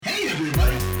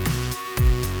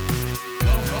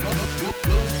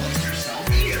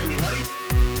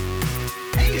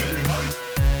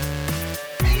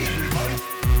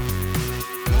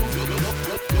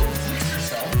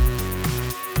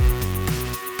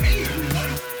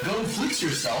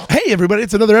Flix Yourself. Hey, everybody,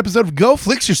 it's another episode of Go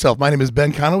Flix Yourself. My name is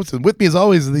Ben Conowitz, and with me, as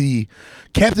always, the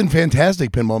Captain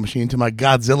Fantastic pinball machine to my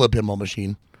Godzilla pinball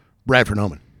machine, Bradford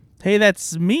Oman. Hey,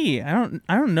 that's me. I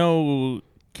don't know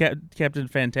Captain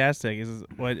Fantastic. Is it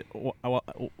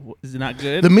not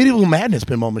good? The Medieval Madness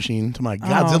pinball machine to my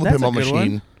Godzilla that's a pinball good machine,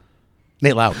 one.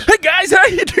 Nate Loud. Hey guys, how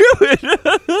you doing?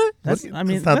 It's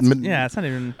not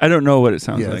even. I don't know what it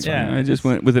sounds Yeah, like. it's fine. I just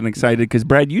went with an excited because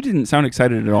Brad, you didn't sound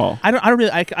excited at all. I don't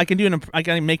really. I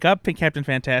can make up Captain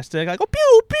Fantastic. I go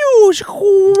pew pew.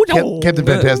 Captain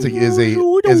Fantastic is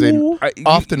an I-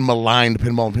 often maligned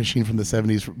pinball machine from the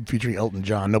 70s featuring Elton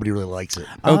John. Nobody really likes it.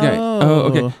 Okay.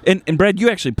 Oh. Okay. And Brad, you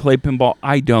actually play pinball.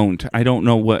 I don't. I don't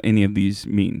know what any of these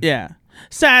mean. Yeah.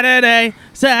 Saturday.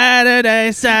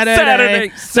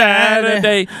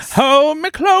 Hold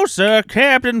me closer,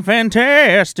 Captain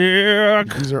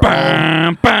Fantastic. These are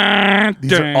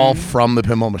all from the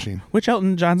pinball machine. Which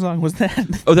Elton John song was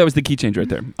that? Oh, that was the key change right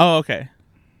there. Oh, okay.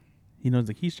 He knows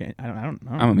the keys change. I don't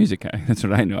know. I'm a music guy. That's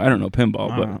what I know. I don't know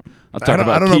pinball, but I'll talk I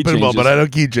about don't know key pinball, changes. but I know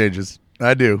key changes.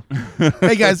 I do.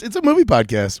 Hey, guys, it's a movie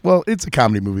podcast. Well, it's a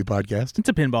comedy movie podcast. It's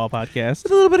a pinball podcast.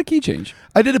 It's a little bit of key change.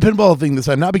 I did a pinball thing this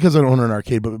time, not because I don't own an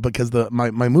arcade, but because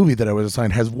my movie that I was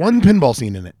assigned has one pinball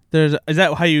scene in it. Is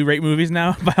that how you rate movies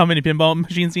now? By how many pinball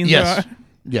machine scenes there are?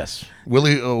 Yes.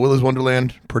 Willy's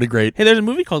Wonderland, pretty great. Hey, there's a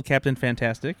movie called Captain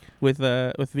Fantastic with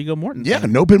Viggo Mortensen. Yeah,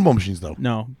 no pinball machines, though.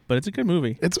 No, but it's a good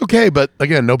movie. It's okay, but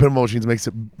again, no pinball machines makes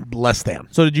it less than.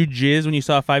 So did you jizz when you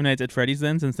saw Five Nights at Freddy's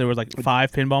then, since there was like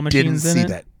 5 pinball machines Didn't in see it?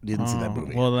 that. Didn't see that Oh,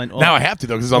 movie. well, then- now I have to,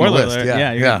 though, because it's on the Spoiler list. alert.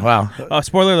 Yeah, Yeah, wow.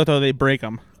 Spoiler alert, though, they break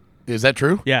them. Is that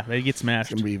true? Yeah, they get It's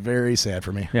smashed. going to be very sad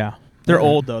for me. Yeah. They're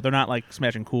old, though. They're not like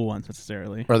smashing cool ones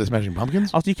necessarily. Are they smashing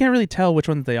pumpkins? Also, you can't really tell which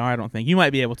ones they are, I don't think. You might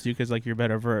be able to because like you're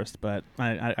better versed, but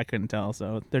I couldn't tell.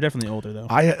 So they're definitely older, though.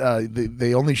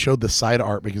 They only showed the side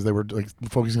art because they were like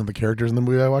focusing on the characters in the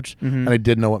movie I watched, and I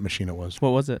didn't know what machine it was. What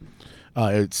was it?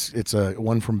 It's a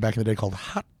one from back in the day called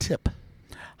Hot Tip.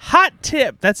 Hot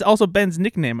Tip. That's also Ben's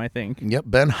nickname, I think. Yep,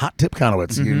 Ben Hot Tip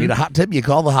Conowitz. You need a hot tip, you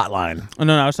call the hotline. Oh,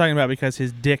 no, I was talking about because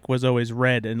his dick was always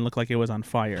red and looked like it was on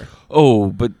fire. Oh,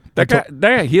 but that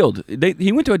guy healed.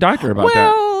 He went to a doctor about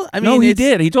that. Well, I mean, No, he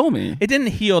did. He told me. It didn't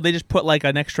heal. They just put like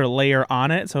an extra layer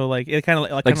on it, so like it kind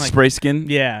of Like spray skin?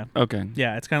 Yeah, Okay.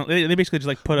 yeah. It's kind of they basically just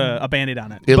like put a Band-Aid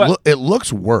on it. It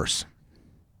looks worse.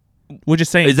 We're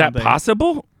just saying. Is that something.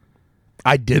 possible?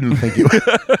 I didn't think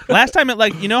it. Last time it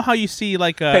like you know how you see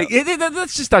like Hey,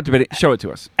 let's just stop debating. Show it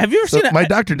to us. have you ever So seen my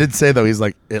doctor did say though, he's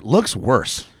like, it looks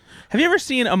worse. have you ever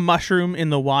seen a mushroom in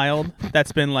the wild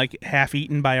that's been like half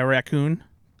eaten by a raccoon?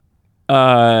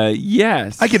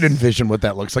 Yes. I can envision what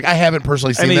that looks like. I haven't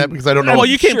personally seen mean, that because I don't know. Well,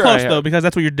 you came sure I close have. though because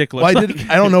that's what your dick looks Well, like.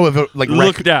 I don't know if it, like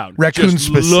Look down. raccoon Just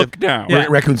specific. look down. Yeah.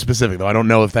 Raccoon specific though. I don't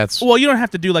know if that's Well, you don't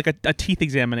have to do like a teeth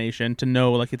examination to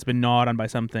know like it's been gnawed on by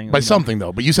something. by you know. something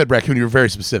though. But you said raccoon. You were very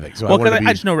specific. So Well, I wanted because to be.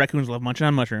 I just know raccoons love munching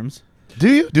on mushrooms. Do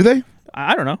you? Do they?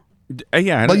 I don't know.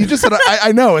 Yeah. Well, you just said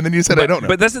I know, and then you said I don't know.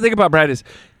 But that's the thing about Brad is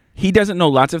he doesn't know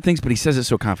lots of things, but he says it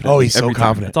so confidently. Oh, he's so every time.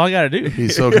 confident. That's all I got to do.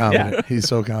 He's so confident. He's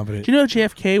so confident. Do you know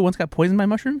JFK once got poisoned by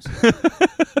mushrooms?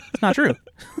 It's not true.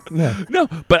 Yeah. No,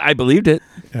 but I believed it.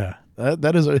 Yeah.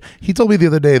 That is. He told me the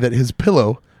other day that his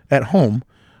pillow at home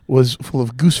was full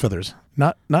of goose feathers,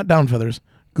 not down feathers,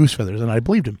 goose feathers, and I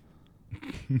believed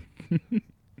him.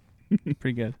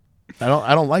 Pretty good. I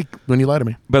don't like when you lie to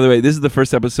me. By the way, this is the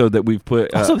first episode that we've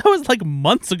put. So that was like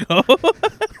months ago.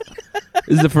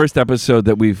 This is the first episode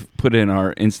that we've put in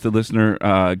our Insta listener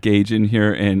gauge in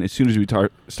here, and as soon as we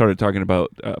started talking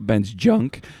about Ben's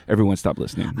junk, everyone stopped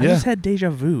listening. I Yeah. just had deja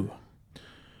vu.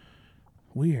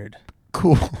 Weird.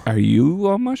 Cool. Are you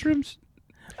on mushrooms?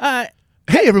 Hey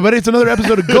everybody, it's another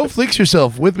episode of Go Flix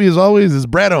Yourself. With me as always is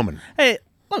Brad Oman. Hey,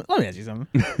 let me ask you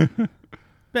something.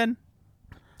 Ben.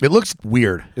 It looks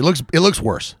weird. It looks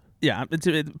worse. Yeah,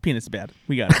 penis is bad.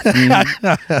 We got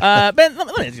it. Ben, let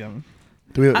me ask you something.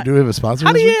 Do we have a sponsor?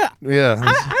 How do this you? week? Yeah.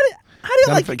 How do you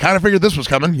like? Kind of figured this was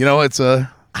coming. You know, it's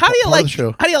a. How do you part of like? the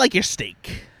show. How do you like your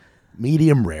steak?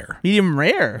 Medium rare. Medium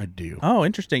rare. I do. Oh,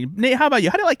 interesting. Nate, how about you?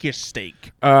 How do you like your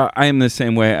steak? I am the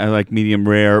same way. I like medium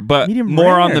rare, but Medium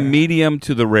more on rare. the medium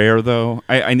to the rare, though.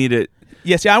 I need it.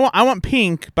 Yes, yeah, I want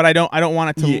pink, but I don't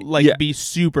want it to Yeah. be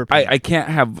super pink. I can't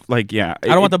have like I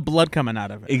don't want the blood coming out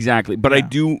of it. exactly, but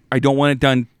Yeah. I don't want it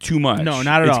done too much. No,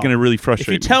 not at It's all. going to really If frustrate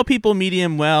you me. tell people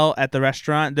medium well at the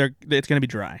restaurant, it's going to be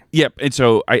dry. Yep, and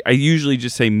so I usually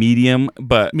just say medium,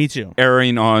 but Me too.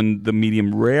 erring on the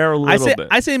medium rare a little bit.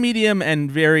 I say medium,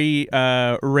 and very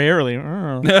rarely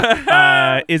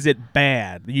is it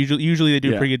bad. Usually they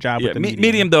do a pretty good job with the medium.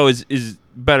 Medium though is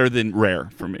better than rare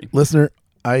for me. Listener,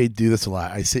 I do this a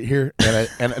lot. I sit here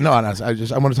and no, honestly,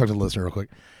 I want to talk to the listener real quick.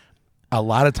 A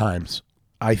lot of times,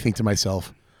 I think to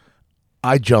myself,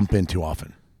 I jump in too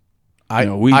often.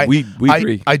 We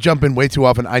agree. I jump in way too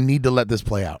often. I need to let this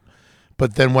play out.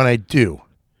 But then when I do,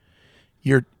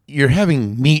 you're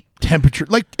having meat temperature,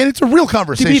 like, and it's a real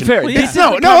conversation. To be fair, Well, yeah. this is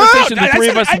the conversation the three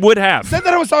of us would have. Said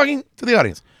that I was talking to the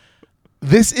audience.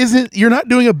 This isn't. You're not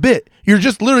doing a bit. You're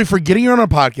just literally forgetting you're on a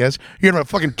podcast. You're having a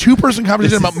fucking 2-person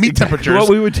conversation about meat temperatures. What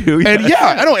we would do, And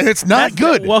yeah, I know, and it's not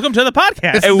good. Welcome to the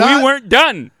podcast. It's and not- we weren't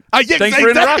done. Yeah, Thanks for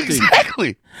interrupting.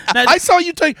 Exactly. Now- I saw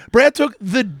you take. Brad took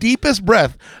the deepest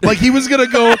breath, like he was gonna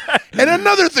go. And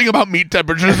another thing about meat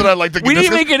temperatures that I like to. We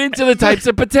didn't even get into the types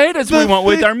of potatoes we want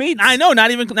with our meats. I know, not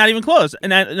even close. And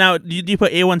now, do you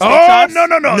put A1 steak Oh sauce? no!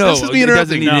 No, This is me it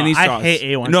doesn't interrupting. need No, any I sauce. hate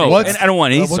A1 No, steak and I don't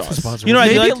want any what's the sauce. sponsor? You know what I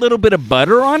Maybe do like? a little bit of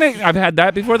butter on it. I've had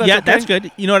that before. That's Yeah, okay. that's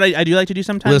good. You know what I do like to do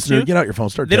sometimes Listener, too? get out your phone.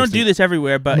 Start. They don't texting. do this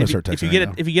everywhere, I'm but gonna if start you texting get right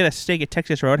now. if you get a steak at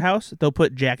Texas Roadhouse, they'll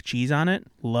put jack cheese on it.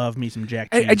 Love me some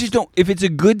jack cheese. I just don't. If it's a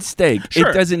good steak, Sure.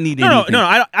 it doesn't need No, anything.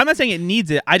 I'm not saying it needs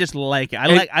it. I just like it.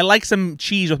 I like some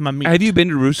cheese with my meat. Have you been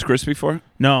to Ruth's Chris before?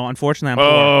 No, unfortunately, I'm poor.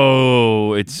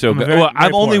 Oh, it's so I'm good. very- Well, very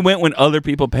I've only poor. went when other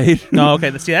people paid. No,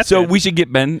 okay, see that's So good. we should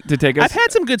get Ben to take us. I've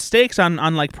had some good steaks on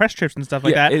like press trips and stuff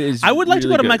like Yeah, that. it is I would like to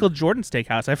really go to good. Michael Jordan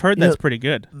Steakhouse. I've heard Yeah. that's pretty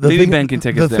good. Maybe Ben can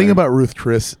take the us thing there. about Ruth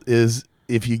Chris is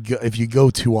if you go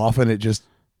too often,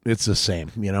 it's the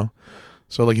same, you know.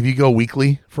 So like if you go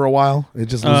weekly for a while, it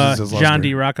just loses its luster. John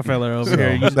D. Rockefeller over So,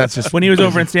 here. that's just When he was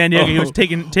over in San Diego, he was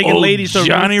taking Oh, ladies to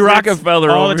Johnny Ruth's Chris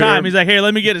Rockefeller all over the time. here. He's like, "Hey,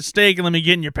 let me get a steak and let me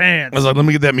get in your I pants." was like, let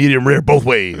me get that medium rare both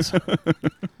ways.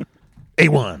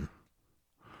 A1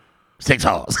 steak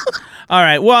sauce. All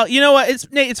right. Well, you know what?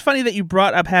 Nate, it's funny that you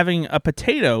brought up having a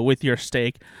potato with your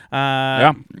steak.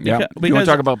 Yeah. You want to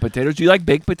talk about potatoes? Do you like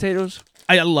baked potatoes?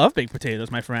 I love baked potatoes,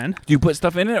 my friend. Do you put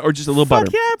stuff in it or just a little Fuck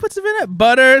butter? yeah, put some in it.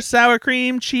 Butter, sour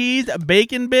cream, cheese,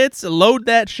 bacon bits. Load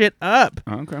that shit up.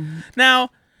 Okay. Now,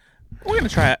 we're gonna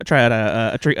try out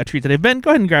a treat today. Ben, go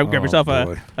ahead and grab yourself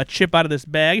boy. a chip out of this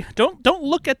bag. Don't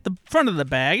look at the front of the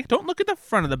bag. Don't look at the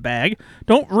front of the bag.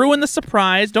 Don't ruin the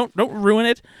surprise. Don't ruin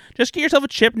it. Just get yourself a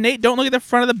chip. Nate, don't look at the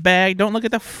front of the bag. Don't look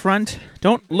at the front.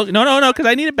 Don't look. No, because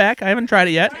I need it back. I haven't tried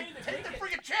it yet.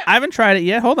 I haven't tried it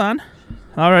yet. Hold on.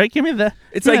 All right, give me the.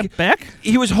 It's give me like that back.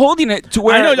 He was holding it to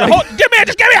where I know. like, Give me it.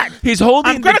 Just give me it. he's holding.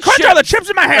 I'm gonna the crunch all the chips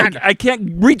in my hand. I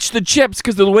can't reach the chips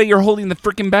because of the way you're holding the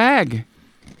freaking bag.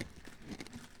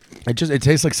 It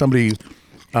tastes like somebody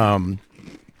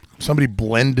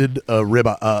blended a rib,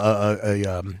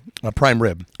 a prime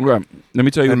rib, Right. Let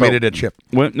me tell you and about, made it a chip.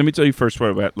 Let me tell you first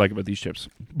what I like about these chips.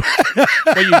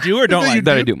 What you do or don't like?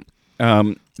 That I do.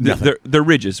 They're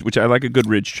ridges, which I like a good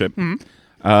ridge chip.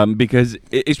 Because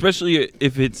especially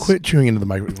if it's Quit chewing into the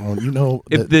microphone. You know,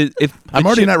 if I'm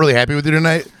already not really happy with you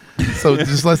tonight. So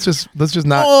let's just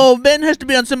not. Oh, Ben has to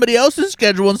be on somebody else's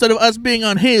schedule instead of us being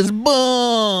on his.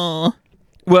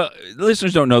 Well,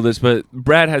 listeners don't know this, but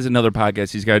Brad has another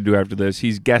podcast he's got to do after this.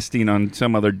 He's guesting on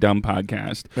some other dumb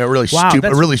podcast. A really Wow, stupid.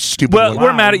 that's- A really stupid. Well, one.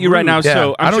 we're mad at you right now, Yeah,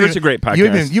 so I I'm don't sure even- it's a great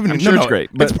podcast. I'm sure it's great,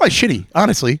 but it's probably shitty,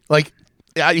 honestly. Like,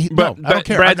 I don't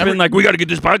care. Brad's been like, we got to get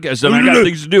this podcast done. I got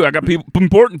things to do. I got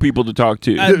important people to talk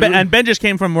to. and Ben just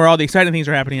came from where all the exciting things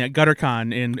are happening at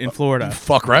GutterCon in Florida.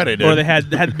 fuck right, I did. Or they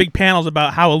had big panels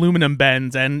about how aluminum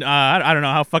bends and I don't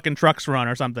know how fucking trucks run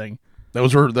or something. That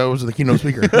was the keynote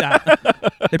speaker.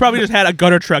 They probably just had a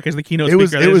gutter truck as the keynote It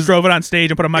was- speaker. it They was- just drove it on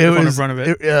stage and put a microphone in front of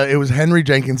it. It was Henry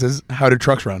Jenkins's "How Do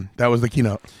Trucks Run." That was the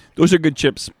keynote. Those are good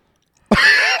chips.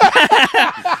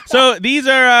 So these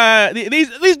are these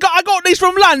I got these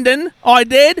from London. I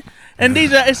did, and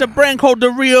it's a brand called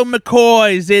the Real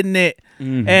McCoys, isn't it?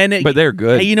 And But they're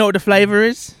good. Hey, you know what the flavor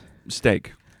is?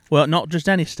 Steak. Well, not just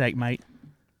any steak, mate.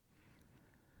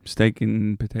 Steak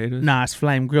and potatoes? Nah, it's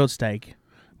flame grilled steak.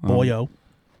 Boyo.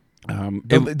 They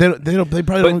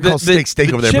probably don't the- call steak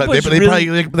the over there, chip but was they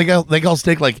really- probably they call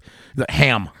steak like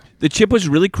ham. The chip was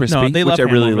really crispy, No, they love which I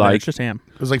ham really over there. like. It's just ham.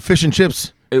 It was like fish and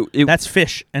chips. That's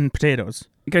fish and potatoes.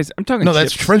 Guys, I'm talking No,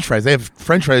 chips. that's French fries. They have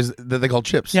French fries that they call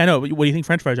chips. Yeah, I know. But what do you think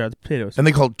French fries are? It's potatoes. And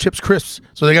they call chips crisps.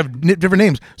 So they have different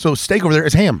names. So steak over there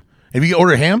is ham. If you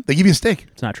order ham, they give you a steak.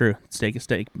 It's not true. Steak is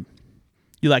steak.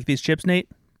 You like these chips, Nate?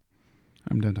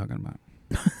 I'm done talking about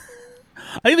it.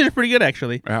 I think they're pretty good,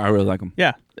 actually. I really like them.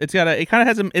 Yeah, it kind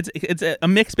of has it's a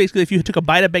mix basically. If you took a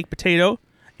bite of baked potato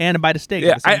and a bite of steak.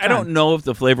 Yeah, at the same I don't time. know if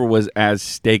the flavor was as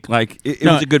steak-like. It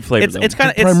No, was a good flavor, though. It's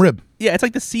kind of Prime rib. Yeah, it's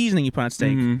like the seasoning you put on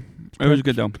steak. It was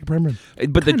good, though. Prime rib.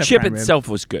 But the Kinda chip prime rib. itself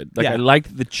was good. Like, Yeah. I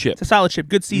liked the chip. It's a solid chip,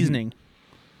 good seasoning.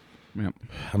 Yep.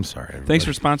 I'm sorry. Everybody. Thanks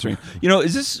for sponsoring.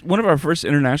 Is this one of our first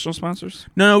international sponsors?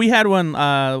 No, we had one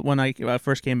when I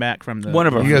first came back from the. One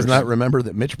of our You guys first. not remember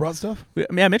that Mitch brought stuff?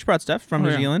 Yeah, Mitch brought stuff from New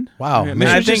yeah. Zealand. Wow. Mitch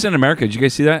I was just think- in America. Did you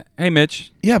guys see that? Hey,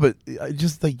 Mitch. Yeah, but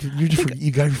just like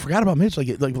you guys forgot about Mitch. Like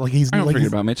he's I don't like forget he's,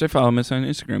 about Mitch. I follow Mitch on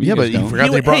Instagram. Yeah, but guys you don't.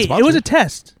 forgot they brought Hey, sponsors. it was a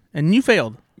test, and you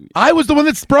failed. I was the one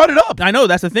that brought it up. I know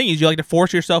that's the thing is you like to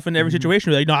force yourself into every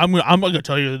situation. You're like, no, I'm going to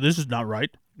tell you this is not right.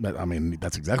 But, I mean,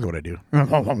 that's exactly what I do.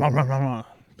 Fucking And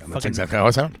that's exactly how I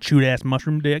sound. chewed ass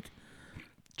mushroom dick.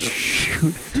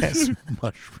 Shoot ass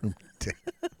mushroom dick.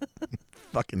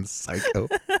 Fucking psycho.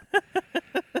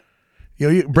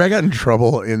 Brad got in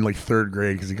trouble in like 3rd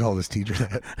grade because he called his teacher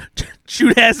that.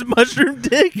 Chewed ass mushroom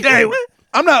dick. Hey,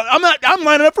 I'm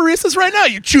lining up for recess right now.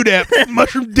 You chewed ass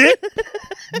mushroom dick.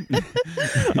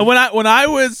 When I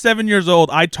was 7 years old,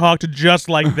 I talked just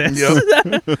like this.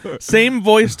 Yep. Same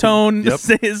voice tone, Yep.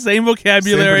 same Same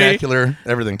vocabulary. vernacular,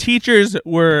 everything. Teachers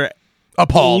were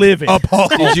Appalled. livid.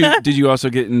 Appalled. Did you also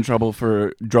get in trouble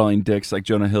for drawing dicks like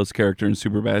Jonah Hill's character in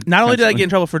Superbad? Not only did I Constantly? get in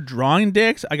trouble for drawing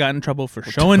dicks, I got in trouble for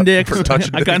showing dicks. for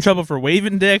touching I got in dicks. trouble for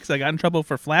waving dicks. I got in trouble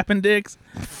for flapping dicks.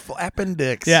 Flapping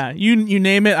dicks. Yeah, you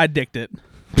name it, I dicked it.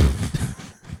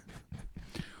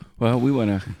 Well, we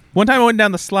want to. One time I went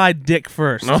down the slide dick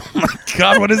first. Oh my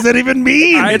God, what does that even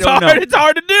mean? It's don't hard. know. It's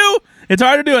hard to do. It's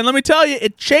hard to do. And let me tell you,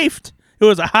 it chafed. It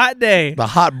was a hot day. The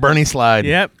hot Bernie slide.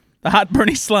 Yep. The hot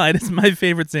Bernie slide is my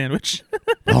favorite sandwich.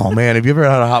 Oh man, have you ever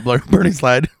had a hot Bernie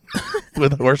slide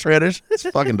with horseradish? It's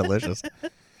fucking delicious.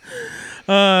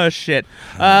 Oh shit.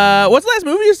 What's the last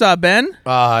movie you saw, Ben?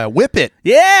 Whip it.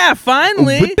 Yeah,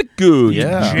 finally. Whip it good.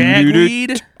 Yeah.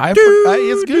 Jackweed.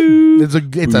 It's good.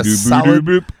 It's a solid.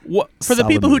 What, for the Solid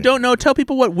people who movie. don't know, tell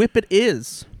people what Whip It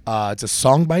is. It's a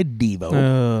song by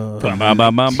Devo. Bum, bum,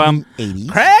 bum, bum, bum. 80s.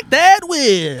 Crack that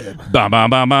whip. Bum, bum,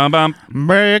 bum, bum, bum.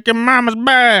 Break your mama's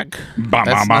back. Bum,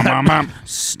 That's bum, bum, not- bum, bum.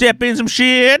 Step in some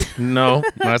shit. No,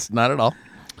 that's not at all.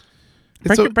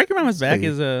 Break your mama's back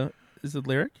is a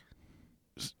lyric.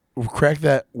 Crack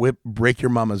that whip, break your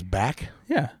mama's back.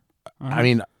 Yeah. I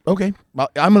mean, okay, well,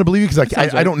 I'm gonna believe you because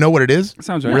sounds I right. don't know what it is.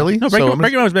 Sounds right. Really? No, So I'm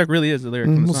break your mama's back really is a lyric.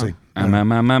 From the we'll song. see.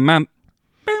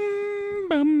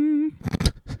 Bum.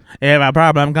 If a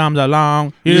problem comes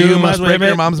along, You must break whip your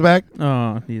it. mom's back.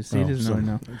 Oh, you see, Oh, he doesn't so-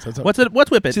 know. that's-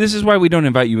 What's Whip It? See, this is why we don't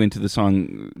invite you into the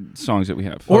songs that we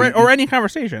have. Or any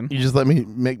conversation. You just let me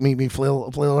make me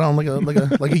flail around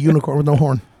like a unicorn with no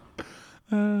horn.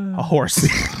 A horse.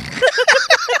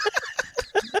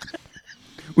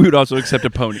 We would also accept a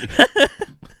pony.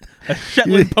 A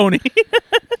Shetland pony.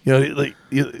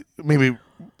 Maybe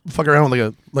fuck around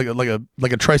with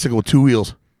like a tricycle with 2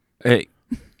 wheels. Hey,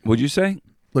 what'd you say?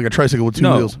 Like a tricycle with 2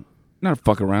 No. wheels. Not a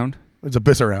fuck around. It's a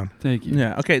bis around. Thank you.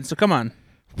 Yeah. Okay. So come on.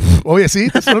 Oh yeah, see,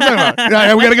 that's what I'm talking about.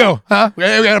 Yeah, we gotta go, huh? We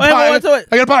gotta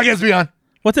I got a podcast to be on.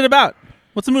 What's it about?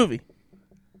 What's the movie?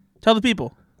 Tell the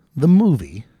people. The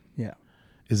movie Yeah.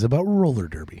 is about roller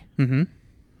derby, Mm-hmm.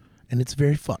 and it's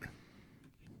very fun.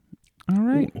 All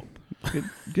right.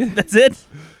 Good. That's it.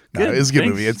 No, it's a good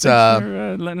Thanks- movie. It's thanks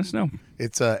for, letting us know.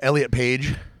 It's Elliot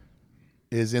Page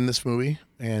is in this movie,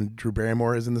 and Drew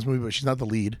Barrymore is in this movie, but she's not the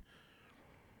lead.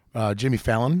 Jimmy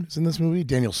Fallon is in this movie.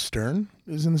 Daniel Stern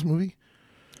is in this movie.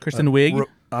 Kristen Wiig.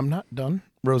 I'm not done.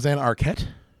 Roseanne Arquette,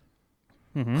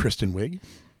 Kristen Wiig,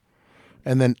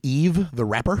 and then Eve the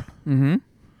rapper. Mm-hmm.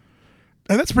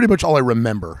 And that's pretty much all I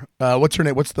remember. What's her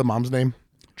name? What's the mom's name?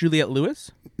 Juliette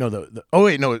Lewis. No, oh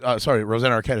wait, no, sorry,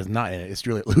 Roseanne Arquette is not in it. It's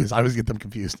Juliette Lewis. I always get them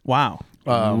confused. Wow.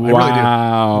 I really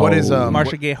do. What is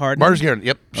Marcia Gay Harden. Marcia Gay Harden?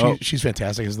 Yep, Oh. she's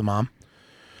fantastic as the mom.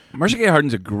 Marcia Gay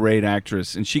Harden's a great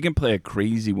actress, and she can play a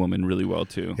crazy woman really well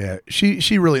too. Yeah, she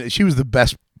was the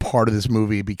best part of this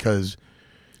movie because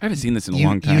I haven't seen this in a you,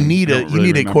 long time. you need I a don't really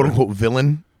remember. quote unquote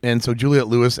villain, and so Juliette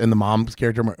Lewis and the mom's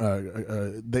character,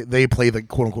 they play the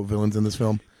quote unquote villains in this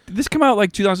film. Did this come out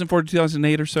like 2004 to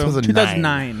 2008 or so?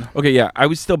 2009. Okay, yeah, I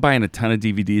was still buying a ton of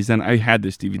DVDs then. I had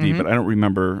this DVD, but I don't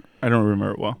remember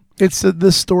it well. It's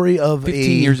the story of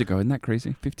 15 years ago, isn't that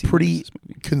crazy? 15 pretty years, this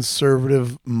movie.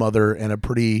 conservative mother and a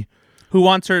pretty. Who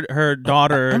wants her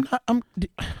daughter I'm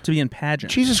to be in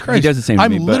pageant? Jesus Christ. does the same to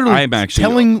I'm me, but literally I'm actually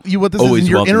telling you what this is, always and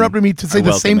you're welcome- interrupting me to say I the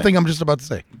welcome same it. thing I'm just about to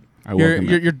say. I welcome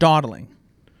it. You're dawdling.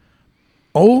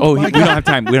 Oh, we my don't God. have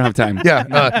time. We don't have time.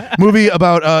 Yeah, movie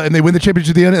about and they win the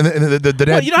championship at the end, and the dad.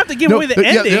 Well, you don't have to give away the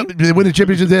ending. they win the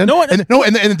championship at the end. No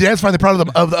one- and the dad's finally proud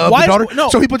of the Why- daughter. no,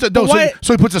 so he puts but why-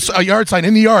 so he puts a yard sign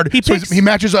in the yard. He so picks- he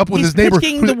matches up with He's his neighbor.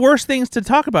 picking the worst things to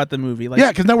talk about the movie. Like, Yeah,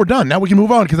 because now we're done. Now we can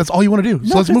move on because that's all you want to do. So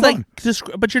no, let's move 'cause,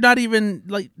 on. but you're not even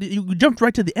like you jumped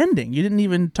right to the ending. You didn't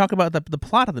even talk about the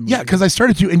plot of the movie. Yeah, because I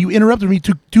started to, and you interrupted me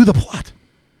to do the plot.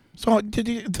 So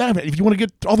if you want to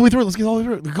get all the way through it, let's get all the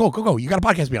way through it. Go. You got a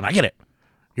podcast to be on. I get it.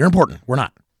 You're important. We're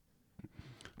not.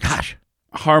 Gosh.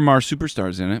 Harmar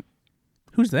Superstar's in it.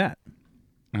 Who's that?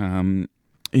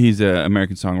 He's an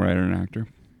American songwriter and actor.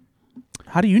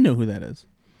 How do you know who that is?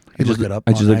 He looked it up.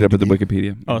 I just looked it up at the IMDb.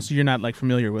 Wikipedia. Oh, so you're not like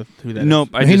familiar with who that Nope.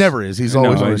 is? He never is. He's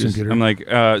always on his computer. I'm like,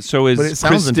 so But it is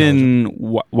sounds Kristen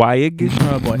Wiig?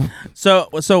 Oh boy. So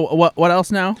what else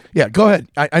now? Yeah, go ahead.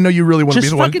 I know you really want to be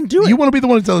Just the one. fucking do it. You want to be the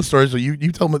one to tell the story, so you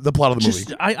tell me the plot of the movie.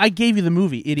 Just I gave you the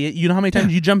movie, idiot. You know how many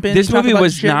times you jump in? This and talk movie about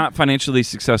was shit? not financially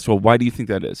successful. Why do you think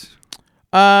that is?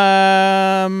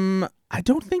 I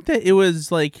don't think that it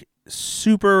was like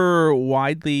super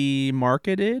widely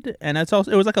marketed, and it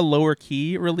was like a lower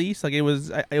key release. Like it was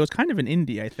kind of an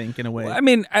indie, I think, in a way. Well, I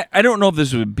mean, I don't know if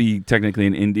this would be technically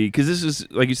an indie because this is,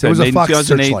 like you said, It was made a in Fox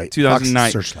 2008, Searchlight. 2009,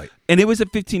 Fox Searchlight. and it was a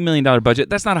 $15 million budget.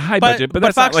 That's not a high budget, but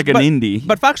that's Fox, not like an indie.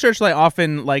 But Fox Searchlight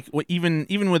often like even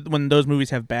with when those movies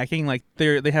have backing, like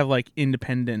they have like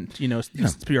independent,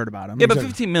 spirit about them. Yeah, but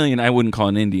 $15 million I wouldn't call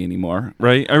an indie anymore,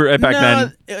 right? Or back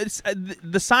then. It's,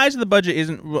 the size of the budget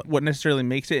isn't what necessarily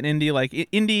makes it an indie. Like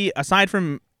indie, aside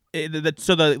from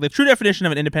the true definition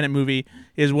of an independent movie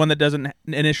is one that doesn't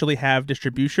initially have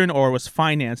distribution or was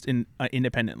financed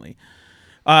independently.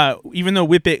 Even though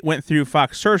Whip It went through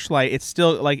Fox Searchlight, it's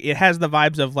still like it has the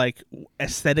vibes of like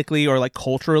aesthetically or like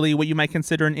culturally what you might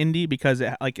consider an indie because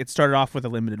it started off with a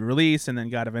limited release and then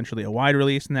got eventually a wide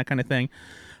release and that kind of thing.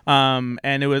 And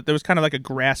there was kind of like a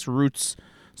grassroots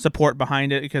support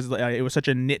behind it because it was such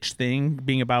a niche thing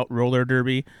being about roller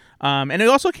derby. And it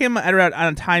also came at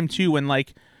a time too when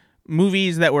like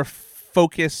movies that were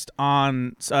focused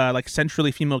on like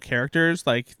centrally female characters,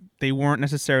 like they weren't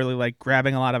necessarily like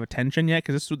grabbing a lot of attention yet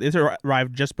because this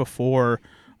arrived just before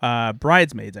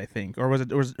Bridesmaids, I think, or was it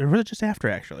just after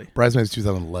actually? Bridesmaids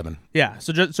 2011. Yeah,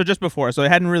 so just before, so we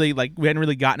hadn't really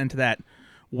gotten into that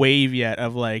wave yet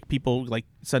of like people like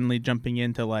suddenly jumping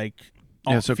into like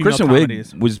So female Kristen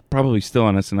comedies. Wiig was probably still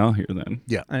on SNL here then.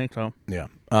 Yeah, I think so. yeah.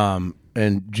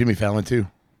 And Jimmy Fallon too,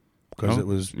 because it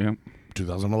was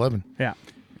 2011. Yeah.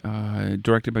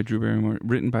 Directed by Drew Barrymore,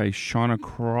 written by Shauna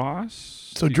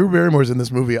Cross. So Drew Barrymore's in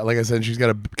this movie. Like I said, she's got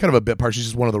a kind of a bit part. She's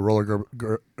just one of the roller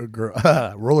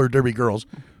derby girls,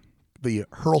 the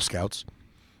Hurl Scouts.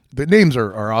 The names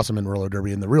are awesome in roller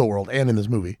derby in the real world and in this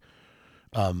movie.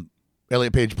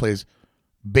 Elliot Page plays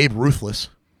Babe Ruthless.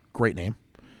 Great name.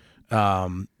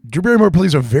 Drew Barrymore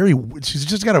plays she's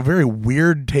just got a very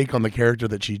weird take on the character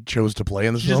that she chose to play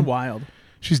in this She's film. just wild.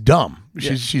 She's dumb.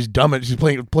 Yeah. She's dumb. She's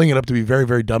playing it up to be very,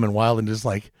 very dumb and wild and just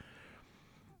like,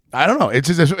 I don't know.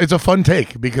 It's a fun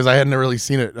take because I hadn't really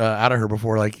seen it out of her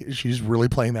before. Like she's really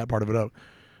playing that part of it up.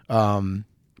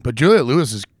 But Juliette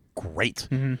Lewis is great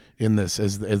in this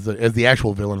as the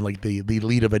actual villain, like the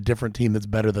lead of a different team that's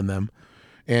better than them.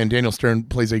 And Daniel Stern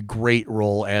plays a great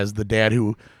role as the dad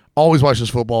who always watches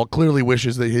football, clearly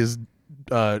wishes that his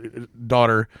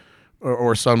daughter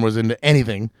or son was into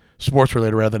anything sports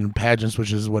related rather than pageants,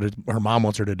 which is what her mom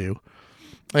wants her to do.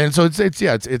 And so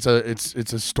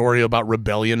it's a story about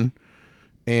rebellion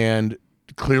and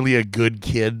clearly a good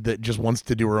kid that just wants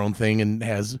to do her own thing and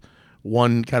has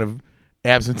one kind of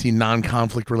absentee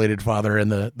non-conflict related father,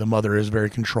 and the mother is very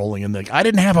controlling and like, I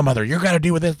didn't have a mother, you're got to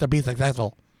do with this to be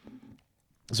successful.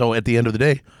 So at the end of the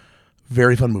day,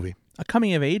 very fun movie. A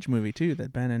coming of age movie too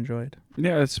that Ben enjoyed.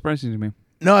 Yeah, that's surprising to me.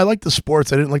 No, I like the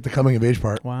sports. I didn't like the coming of age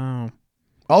part. Wow.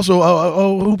 Also,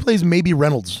 who plays Maybe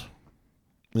Reynolds?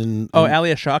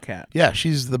 Alia Shawkat. Yeah,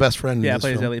 she's the best friend. Yeah, in this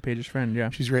plays film. Elliot Page's friend. Yeah.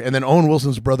 She's great. And then Owen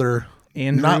Wilson's brother,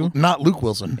 Andrew. not Luke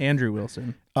Wilson. Andrew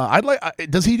Wilson.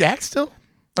 Does he act still?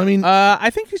 I mean, I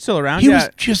think he's still around. he Yeah. was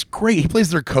just great. He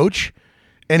plays their coach,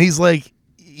 and he's like,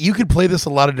 you could play this a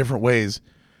lot of different ways,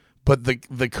 but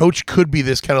the coach could be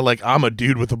this kind of like, I'm a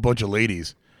dude with a bunch of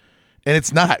ladies, and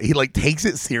it's not. He like takes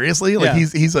it seriously. Like Yeah.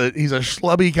 he's a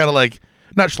schlubby kind of like,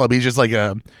 not schlubby. He's just like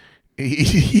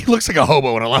he looks like a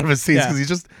hobo in a lot of his scenes Yeah.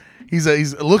 because he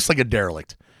looks like a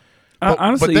derelict.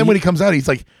 Honestly, but then when he comes out, he's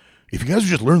like, if you guys would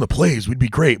just learn the plays, we'd be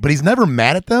great. But he's never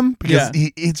mad at them because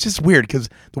it's just weird because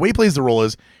the way he plays the role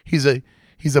is he's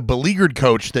a beleaguered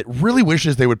coach that really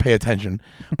wishes they would pay attention,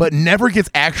 but never gets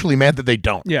actually mad that they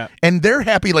don't. Yeah. And they're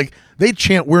happy, like they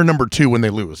chant "We're number 2" when they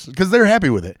lose because they're happy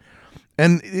with it.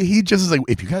 And he just is like,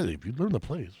 if you learn the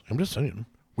plays, I'm just saying,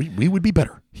 we would be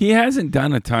better. he hasn't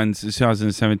done a ton since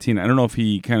 2017. I don't know if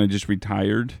he kind of just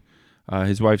retired.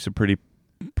 His wife's a pretty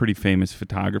famous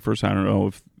photographer, so I don't know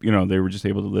if they were just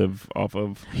able to live off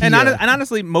of. And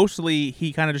honestly, mostly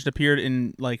he kind of just appeared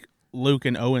in like Luke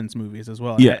and Owen's movies as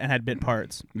well. Yeah. And had bit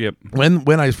parts. Yep. When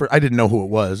I didn't know who it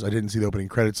was. I didn't see the opening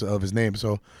credits of his name,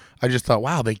 so I just thought,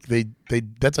 wow, they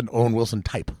that's an Owen Wilson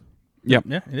type. Yep.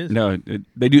 Yeah, it is. No,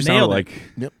 they do sound Nailed it. like.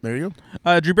 Yep, there you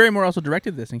go. Drew Barrymore also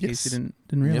directed this. In case Yes. you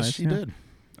didn't realize. Yes, she yeah. did.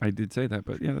 I did say that,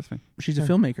 but yeah, that's fine. She's a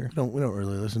filmmaker. We don't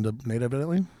really listen to Nate,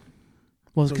 evidently.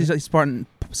 Well, it's because he's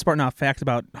sparting off facts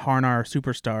about Harnar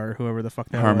Superstar, whoever the fuck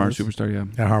that Harmar was. Superstar, yeah.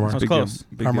 Yeah, Harmar. So it's Big close. deal.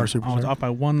 Big Harmar deal. Oh, it's Superstar. off by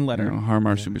one letter. No,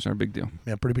 Harmar Superstar, big deal.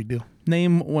 Yeah, pretty big deal.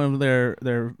 Name one of their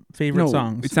favorite No,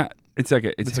 songs. it's not. It's like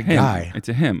it's a him. guy. It's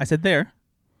a him. I said there.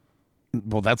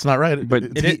 Well, that's not right. But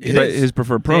It is. but his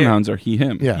preferred pronouns are he,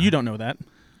 him. Yeah, You don't know that.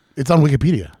 it's on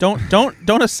Wikipedia.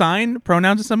 Don't assign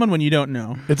pronouns to someone when you don't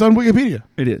know. It's on Wikipedia.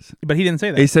 It is. But he didn't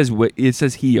say that. It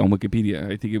says he on Wikipedia.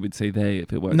 I think it would say they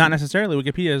if it was. Not necessarily.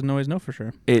 Wikipedia doesn't always know for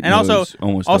sure. It and also, knows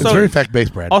almost. also- It's very fact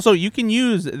based, Brad. also you can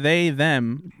use they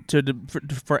them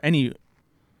for any,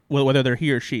 whether they're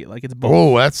he or she. Like it's both.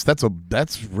 Oh,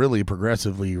 that's really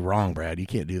progressively wrong, Brad. You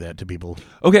can't do that to people.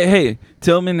 Okay, hey,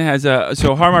 Tillman has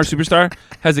so Harmar Superstar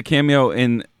has a cameo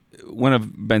in one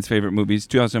of Ben's favorite movies,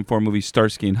 2004 movie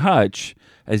Starsky and Hutch,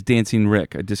 as Dancing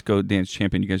Rick, a disco dance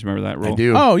champion. You guys remember that role? I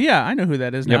do. Oh yeah, I know who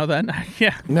that is Yep. now. Then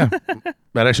yeah. Yeah,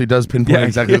 that actually does pinpoint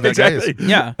exactly who that guy is.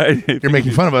 Yeah. You're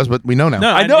making fun of us, but we know now.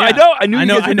 No, I know, yeah. I know. I knew you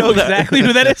guys I would know know that. exactly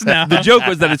who that is now. The joke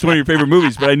was that it's one of your favorite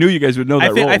movies, but I knew you guys would know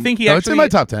that role. I think he No, actually. it's in my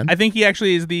top 10. I think he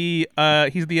actually is the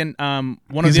he's the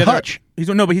one of He's the other. Hutch. He's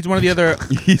but he's one of the other.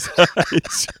 He's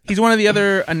He's one of the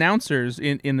other announcers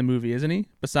in the movie, isn't he?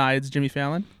 Besides Jimmy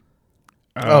Fallon.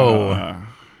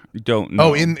 Don't know.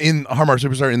 Oh, in Harmar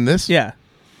Superstar in this? Yeah.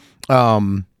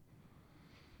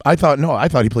 I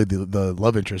thought he played the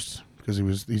love interest because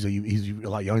he's a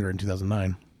lot younger in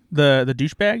 2009. The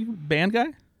douchebag band guy.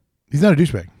 He's not a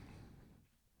douchebag.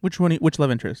 Which one? Which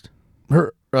love interest?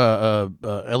 Her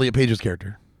Elliot Page's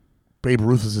character, Babe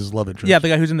Ruth is his love interest. Yeah, the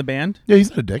guy who's in the band. Yeah, he's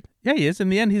not a dick. Yeah, he is. In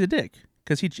the end, he's a dick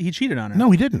because he cheated on her. No,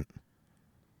 he didn't.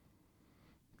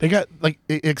 They got like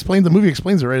it explained. The movie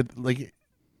explains it right. Like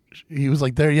he was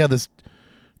like there. Yeah, this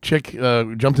chick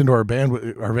jumped into our van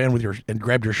with your and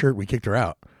grabbed your shirt. We kicked her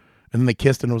out, and then they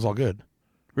kissed and it was all good.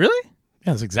 Really?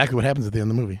 Yeah, that's exactly what happens at the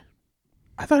end of the movie.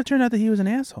 I thought it turned out that he was an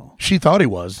asshole. She thought he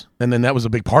was, and then that was a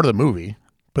big part of the movie.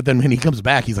 But then when he comes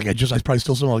back, he's like, I probably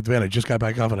still smell like the van. I just got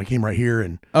back off and I came right here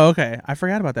and Oh, okay. I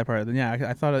forgot about that part. Then yeah,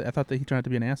 I thought that he turned out to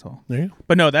be an asshole. there you go.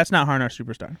 But no, that's not Harnar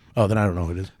Superstar. Oh, then I don't know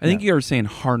who it is. I think you were saying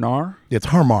Harnar. It's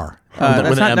Harmar.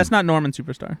 That's not Norman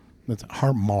Superstar. That's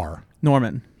Harmar.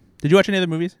 Norman. Did you watch any other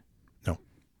movies? No.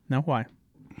 No. Why?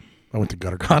 I went to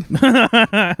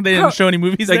GutterCon. They didn't show any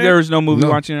movies Like there. there was no movie No.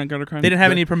 watching on Gutter Con. They didn't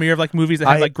have any premiere of like movies that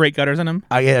had I- like great gutters in them.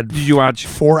 I had Did you watch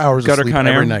 4 hours of sleep GutterCon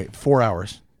every Air? night. 4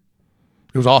 hours.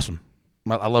 It was awesome.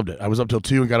 I loved it. I was up till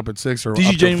 2 and got up at 6 or Did you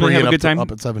up till genuinely 3 have and a up good to- time?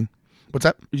 Up at 7. What's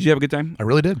that? Did you have a good time? I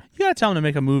really did. You gotta tell them to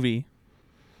make a movie.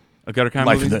 A Gutter Con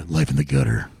Life movie? in the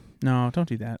gutter. No, don't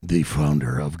do that. The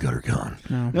founder of GutterCon.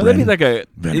 No. No, that'd be like a. It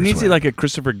Vanderswag. needs to be like a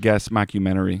Christopher Guest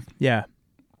mockumentary. Yeah.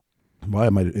 Why?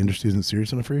 My industry isn't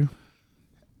serious enough for you?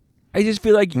 I just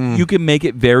feel like you can make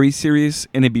it very serious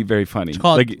and it'd be very funny.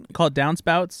 Call Like, it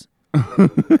Downspouts,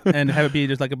 and have it be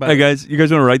just like about hey guys, you guys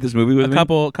want to write this movie with a me?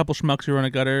 couple schmucks who run a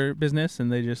gutter business,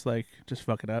 and they just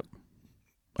fuck it up.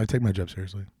 I take my job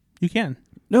seriously. You can.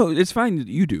 No, it's fine.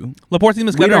 You do. Laporte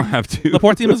Themis We Gutter. don't have to.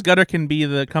 Laporte Themis Gutter can be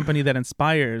the company that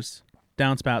inspires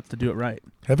Downspouts to do it right.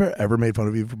 Have I ever made fun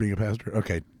of you for being a pastor?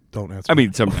 Okay, don't answer. I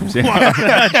mean, sometimes. Yeah.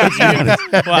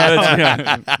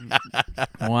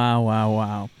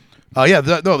 Wow. yeah,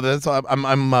 that's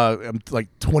I'm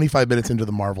like 25 minutes into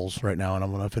the Marvels right now, and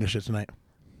I'm gonna finish it tonight.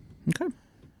 Okay.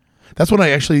 That's when I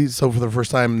actually. So for the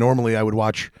first time, normally I would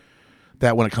watch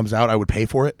that when it comes out. I would pay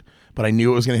for it, but I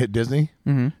knew it was gonna hit Disney,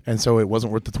 and so it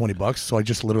wasn't worth the $20. So I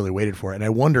just literally waited for it, and I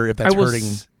wonder if that's I will hurting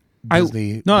s-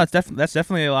 Disney. No, that's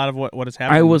definitely a lot of what has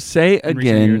happened. I will say in recent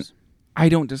again, years. I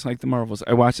don't dislike the Marvels.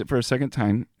 I watched it for a second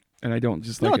time, and I don't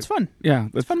just like No, it. it's fun. Yeah,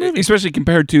 that's a fun movie. especially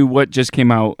compared to what just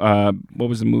came out. What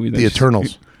was the movie? That The just-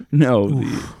 Eternals, No,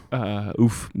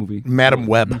 the movie. Madam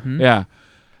Web. Mm-hmm. Yeah,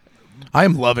 I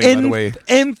am loving, by the way.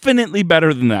 infinitely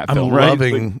better than that I'm film. Right?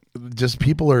 loving. Just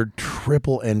people are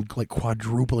triple and like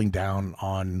quadrupling down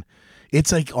on.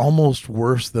 It's like almost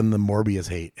worse than the Morbius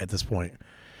hate at this point.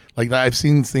 Like I've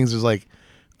seen things as like,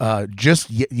 like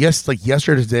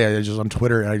yesterday I was just on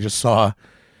Twitter and I just saw.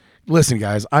 Listen,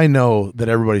 guys, I know that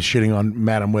everybody's shitting on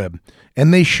Madam Web,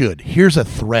 and they should. Here's a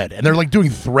thread, and they're like doing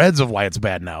threads of why it's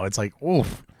bad now. It's like,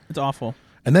 oof. It's awful.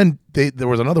 And then there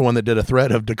was another one that did a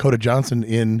thread of Dakota Johnson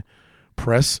in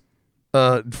press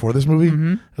for this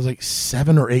movie. It was like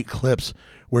 7 or 8 clips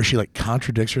where she like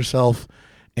contradicts herself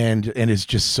and is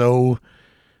just so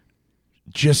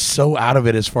out of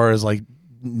it as far as like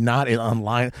not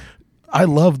online. I've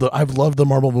loved the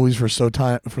Marvel movies for some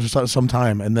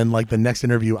time, and then like the next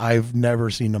interview, I've never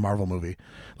seen a Marvel movie,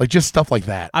 like just stuff like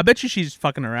that. I bet you she's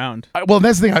fucking around. Well,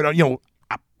 that's the thing. I don't,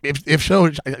 if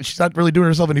so, she's not really doing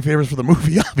herself any favors for the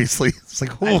movie. Obviously, it's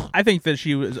like, oh. I think that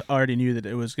she already knew that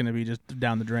it was going to be just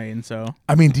down the drain. So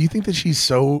I mean, do you think that she's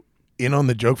so in on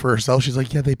the joke for herself? She's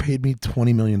like, yeah, they paid me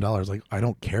 $20 million. Like, I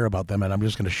don't care about them, and I'm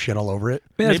just going to shit all over it.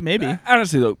 Maybe.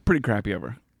 Honestly, though, pretty crappy of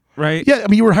her, right? Yeah, I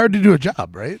mean, you were hired to do a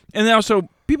job, right? And then also,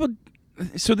 people.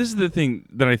 So this is the thing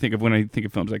that I think of when I think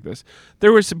of films like this.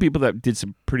 There were some people that did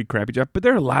some pretty crappy job, but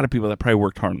there are a lot of people that probably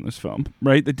worked hard on this film,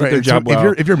 right? That did their job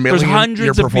well. If you're there's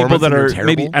hundreds of people that are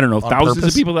maybe, I don't know, thousands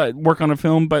purpose. of people that work on a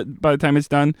film, but by the time it's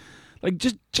done, like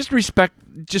just respect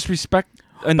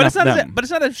enough them. But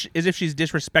it's not as if she's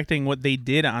disrespecting what they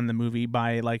did on the movie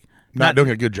by like not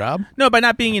doing a good job. No, by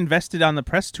not being invested on the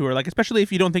press tour. Like, especially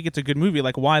if you don't think it's a good movie,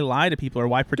 like why lie to people or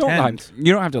why pretend? Don't lie.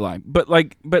 You don't have to lie,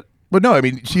 but no, I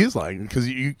mean, she is lying because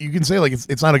you can say like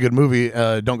it's not a good movie,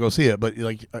 don't go see it, but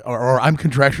like or I'm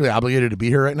contractually obligated to be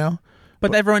here right now.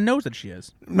 But everyone knows that she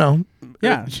is. No,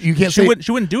 yeah, you can't she say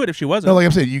she wouldn't do it if she wasn't. No, like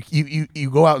I'm saying, you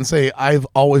go out and say I've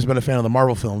always been a fan of the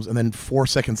Marvel films, and then 4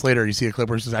 seconds later you see a clip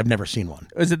where it says I've never seen one.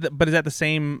 Is it? But is that the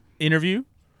same interview?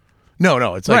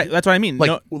 No, it's like right. That's what I mean.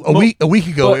 Like a week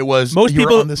ago, it was most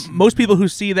people. On this. Most people who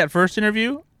see that first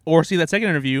interview or see that second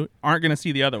interview aren't going to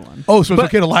see the other one. Oh, so it's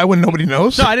okay to lie when nobody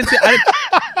knows? No, I didn't.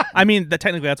 I mean,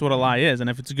 technically that's what a lie is,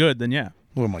 and if it's good, then yeah.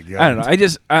 Oh my god! I don't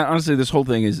know. Honestly, this whole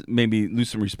thing is maybe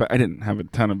lose some respect. I didn't have a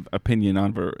ton of opinion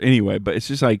on her anyway, but it's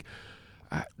just like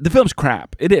the film's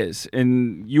crap. It is,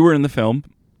 and you were in the film,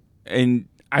 and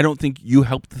I don't think you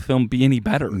helped the film be any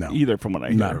better either. From what I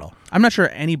hear, not at all. I'm not sure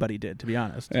anybody did, to be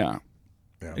honest. Yeah.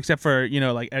 Except for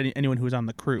like anyone who was on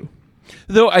the crew.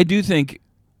 Though I do think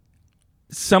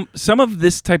some of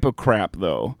this type of crap,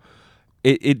 though,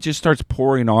 it just starts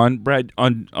pouring on. Brad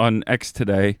on X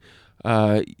today.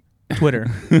 Twitter.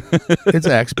 It's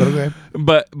X, but okay.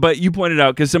 But you pointed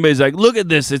out because somebody's like, look at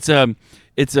this. It's like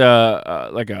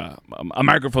a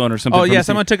microphone or something. Oh yeah,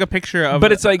 someone took a picture of.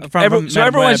 But it's like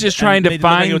everyone's just trying to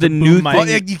find the new. Well,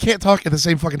 you can't talk at the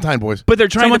same fucking time, boys. But they're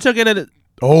trying. Someone took it at.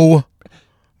 Oh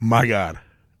my god.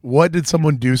 What did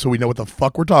someone do so we know what the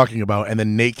fuck we're talking about, and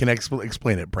then Nate can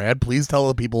explain it? Brad, please tell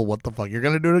the people what the fuck. You're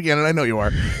going to do it again, and I know you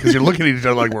are, because you're looking at each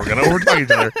other like we're going to overtalk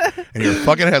each other, and you're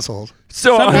fucking assholes.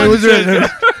 So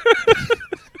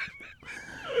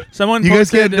someone you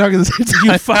guys posted, can't talk at the same time.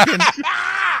 You fucking...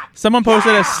 Someone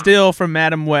posted a still from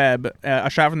Madam Web, a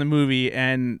shot from the movie,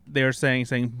 and they were saying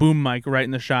boom mic right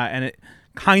in the shot, and it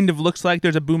kind of looks like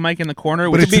there's a boom mic in the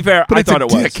corner. But to be fair, I thought it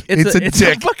was. It's a dick. It's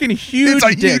a fucking huge It's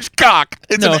a huge cock.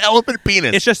 It's an elephant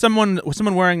penis. It's just someone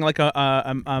wearing like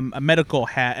a medical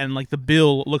hat, and like the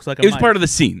bill looks like a It was mic. part of the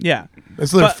scene. Yeah.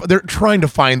 So they're trying to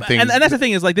find things. And that's the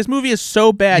thing is like this movie is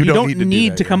so bad you don't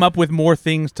need to come up with more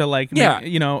things to like make,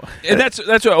 And that's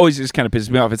what always just kind of pisses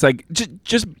me off. It's like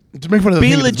just to make fun of the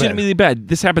be thing that's legitimately bad.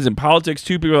 This happens in politics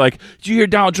too. People are like, "Did you hear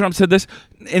Donald Trump said this?"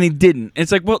 And he didn't.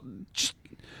 It's like, well, just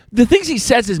the things he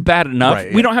says is bad enough.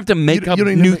 Right, we don't have to make up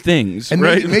new things. And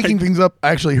right? making things up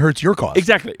actually hurts your cause.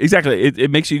 Exactly.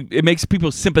 It makes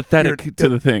people sympathetic to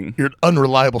the thing. You're an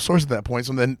unreliable source at that point.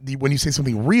 So then when you say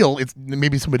something real, it's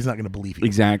maybe somebody's not going to believe you.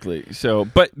 Exactly. So,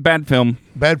 but bad film.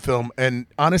 Bad film. And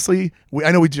honestly,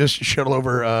 I know we just shut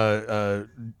over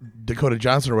Dakota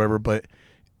Johnson or whatever, but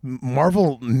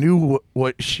Marvel knew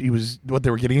what they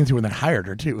were getting into when they hired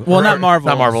her too. Well, not Marvel.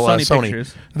 Sony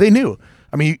Pictures. They knew.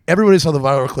 I mean, everybody saw the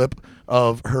viral clip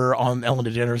of her on Ellen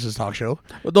DeGeneres' talk show.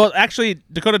 Well, actually,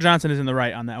 Dakota Johnson is in the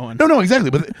right on that one. No, exactly.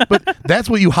 But that's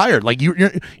what you hired. Like you're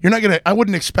not gonna. I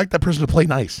wouldn't expect that person to play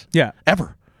nice. Yeah,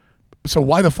 ever. So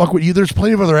why the fuck would you? There's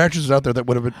plenty of other actresses out there that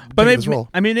would have been. But maybe this role.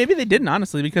 I mean, maybe they didn't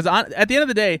honestly, because at the end of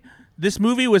the day, this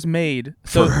movie was made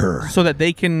for her, so that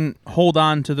they can hold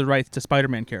on to the rights to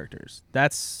Spider-Man characters.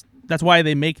 That's why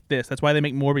they make this. That's why they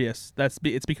make Morbius.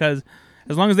 It's because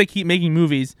as long as they keep making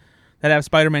movies that have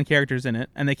Spider-Man characters in it,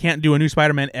 and they can't do a new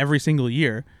Spider-Man every single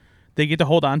year, they get to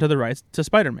hold on to the rights to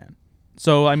Spider-Man.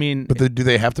 So, I mean... But do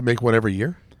they have to make one every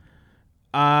year?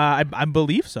 I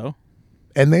believe so.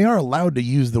 And they are allowed to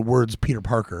use the words Peter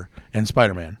Parker and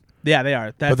Spider-Man. Yeah, they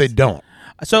are. But they don't.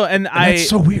 So, that's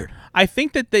so weird. I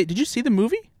think that did you see the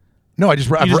movie? No, I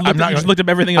just looked up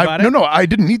everything about it? No, I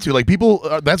didn't need to. Like, people,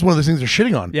 that's one of the things they're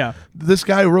shitting on. Yeah. This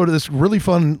guy wrote this really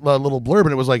fun little blurb,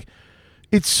 and it was like,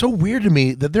 it's so weird to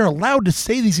me that they're allowed to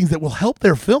say these things that will help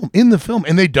their film in the film,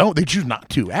 and they don't. They choose not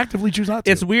to. Actively choose not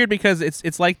to. It's weird because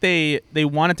it's like they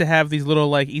wanted to have these little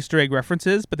like Easter egg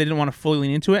references, but they didn't want to fully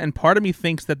lean into it. And part of me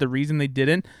thinks that the reason they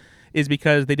didn't is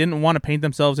because they didn't want to paint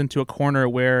themselves into a corner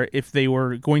where if they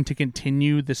were going to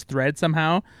continue this thread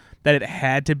somehow, that it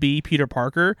had to be Peter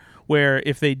Parker, where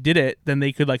if they did it, then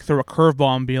they could like throw a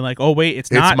curveball and be like, oh wait,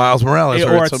 it's not Miles Morales,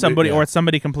 or it's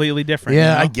somebody completely different.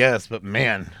 Yeah, you know? I guess, but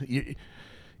man,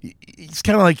 it's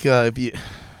kind of like if you,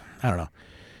 I don't know,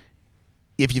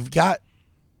 if you've got.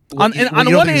 On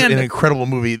one hand, an incredible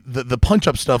movie. The punch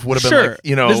up stuff would have sure, been like,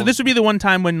 you know, this would be the one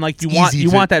time when like you easy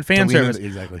want that fan to lean service. in,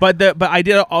 exactly. But I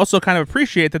did also kind of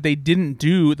appreciate that they didn't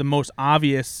do the most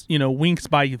obvious, winks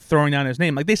by throwing down his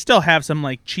name. Like they still have some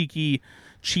like cheesy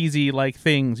like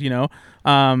things, they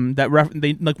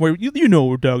like where you know what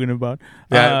we're talking about.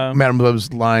 Yeah, Madam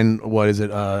Webb's line. What is it?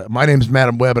 My name's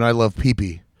Madam Webb and I love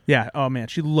pee-pee. Yeah. Oh man,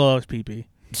 she loves pee-pee.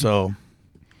 So,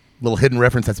 little hidden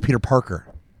reference. That's Peter Parker.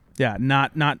 Yeah,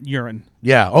 not urine.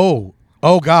 Yeah. Oh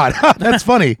God, that's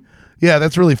funny. Yeah,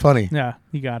 that's really funny. Yeah,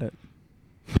 you got it.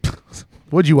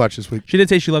 What'd you watch this week? She did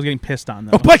say she loves getting pissed on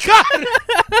though. Oh my God.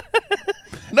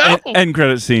 No. End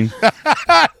credit scene.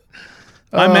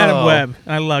 I'm Madam Webb,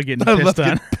 and I love getting pissed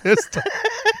on. Pissed on.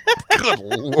 Good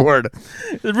Lord.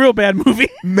 It's a real bad movie.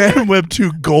 Madam Web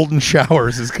 2 Golden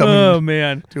Showers is coming Oh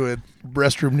man. to a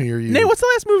restroom near you. Nate, what's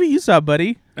the last movie you saw,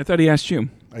 buddy? I thought he asked you.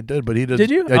 I did, but he did. Did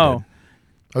you? I Oh. did.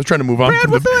 I was trying to move on. Brad,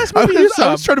 from what's the last movie you saw?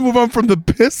 I was trying to move on from the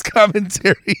piss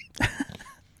commentary.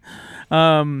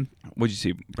 What'd you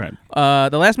see, Brad?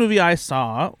 The last movie I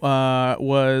saw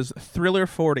was Thriller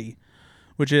 40,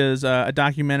 which is a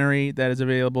documentary that is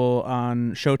available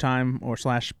on Showtime or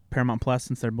 / Paramount Plus,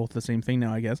 since they're both the same thing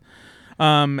now, I guess.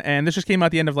 And this just came out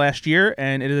at the end of last year,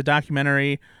 and it is a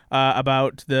documentary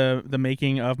about the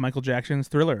making of Michael Jackson's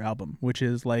Thriller album, which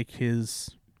is like his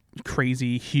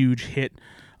crazy huge hit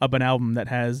of an album that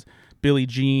has Billie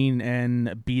Jean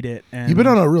and Beat It. And You've been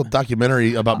on a real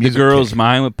documentary about The music. Girl's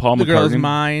Mine with Paul The McCartney. Girl's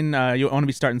Mine. You Want to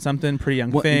Be Starting Something, Pretty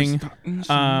Young Thing.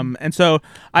 And so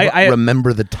I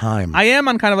Remember the Time. I am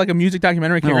on kind of like a music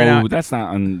documentary kick No, right now. that's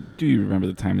not on. Do you remember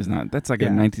the time? Is not. That's like a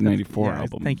 1994 Yeah,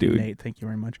 album, Thank dude. you, Nate. Thank you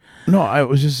very much. No, I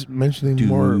was just mentioning Do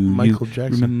more Michael you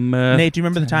Jackson. remember Nate, do you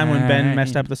remember the time when Ben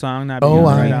messed up the song not being Oh,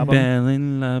 on the right I album? fell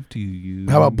in love to you.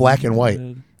 How about Black and White?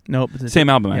 Nope. Same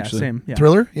album, Yeah, actually. same. Yeah.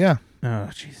 Thriller? Yeah. Oh,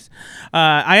 jeez.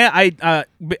 I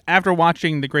after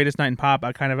watching The Greatest Night in Pop,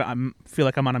 I feel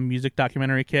like I'm on a music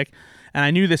documentary kick, and I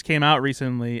knew this came out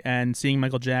recently. And seeing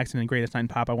Michael Jackson in Greatest Night in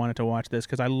Pop, I wanted to watch this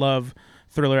because I love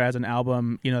Thriller as an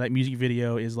album. That music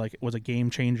video was a game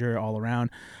changer all around,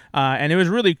 and it was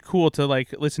really cool to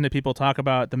like listen to people talk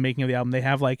about the making of the album. They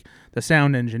have like the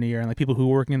sound engineer and like people who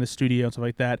were working in the studio and stuff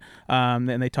like that,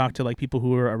 and they talk to like people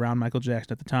who were around Michael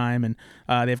Jackson at the time, and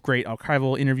they have great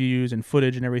archival interviews and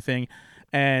footage and everything.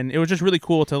 And it was just really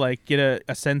cool to like get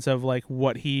a sense of like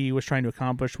what he was trying to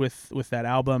accomplish with that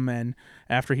album, and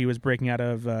after he was breaking out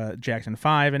of Jackson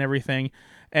 5 and everything.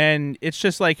 And it's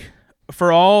just like,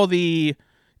 for all the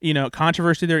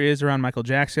controversy there is around Michael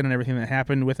Jackson and everything that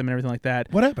happened with him and everything like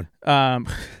that, What happened?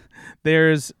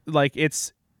 there's like,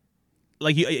 it's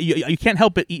like you can't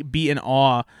help but be in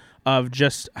awe of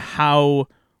just how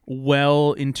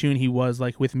well in tune he was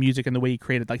like with music and the way he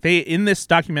created. Like they, in this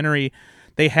documentary,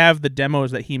 they have the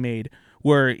demos that he made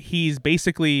where he's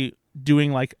basically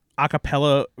doing like a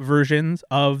cappella versions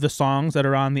of the songs that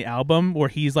are on the album, where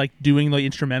he's like doing the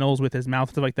instrumentals with his mouth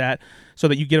and stuff like that, so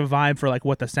that you get a vibe for like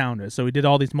what the sound is. So we did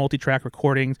all these multi-track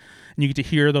recordings, and you get to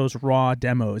hear those raw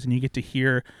demos, and you get to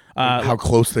hear How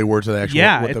close they were to the actual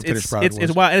what the finished product was.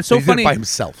 it's wild. And it's so He did it funny by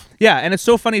himself. Yeah, and it's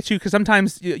so funny too, because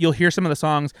sometimes you'll hear some of the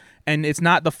songs and it's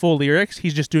not the full lyrics.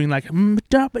 He's just doing like, But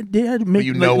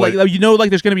you know like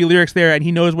there's going to be lyrics there, and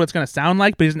he knows what it's going to sound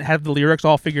like, but he doesn't have the lyrics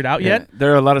all figured out yet.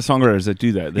 There are a lot of songwriters that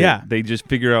do that. Yeah. They just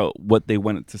figure out what they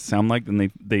want it to sound like,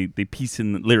 and they piece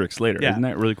in the lyrics later. Yeah. Isn't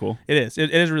that really cool? It is.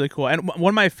 It is really cool. And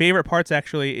one of my favorite parts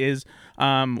actually is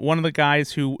one of the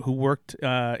guys who worked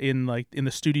in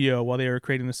the studio while they were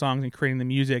creating the songs and creating the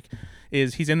music.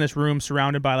 Is he's in this room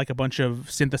surrounded by like a bunch of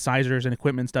synthesizers and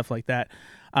equipment and stuff like that.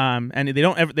 And they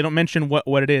don't mention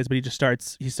what it is, but he just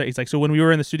starts. He's like, so when we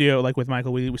were in the studio, like with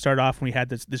Michael, we started off and we had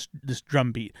this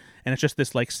drum beat, and it's just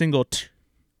this like single,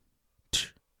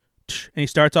 and he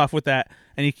starts off with that,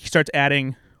 and he starts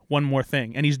adding one more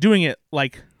thing, and he's doing it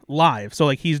like live. So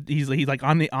like he's like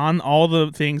on all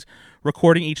the things,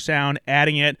 recording each sound,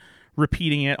 adding it,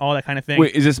 repeating it, all that kind of thing.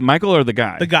 Wait, is this Michael or the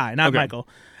guy? The guy, not Okay. Michael.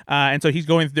 And so he's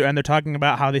going through, and they're talking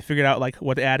about how they figured out like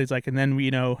what the ad is like, and then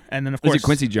and then of course Is it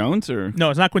Quincy Jones or? No,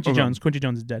 it's not Quincy Okay. Jones. Quincy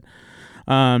Jones is dead.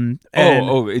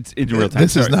 It's in real time.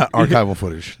 This is Sorry. not archival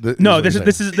footage. No, this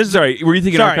is Sorry, were you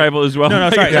thinking Sorry. archival as well? No,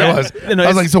 sorry. Yeah, I was. No, I was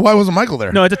it's- like, so why wasn't Michael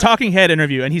there? No, it's a talking head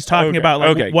interview, and he's talking Okay, about like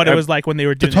okay. what it was like when they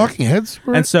were the doing Talking Heads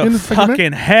were it. And so in the segment?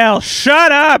 fucking hell,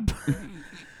 shut up.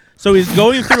 So he's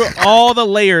going through all the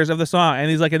layers of the song, and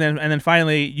he's like, and then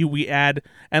finally we add,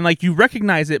 and like you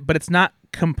recognize it, but it's not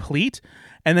complete.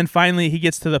 And then finally he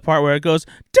gets to the part where it goes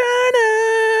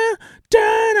da-na,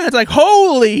 da-na. It's like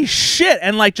holy shit,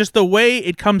 and like just the way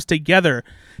it comes together,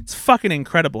 it's fucking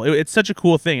incredible. It's such a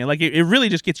cool thing, and like it really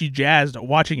just gets you jazzed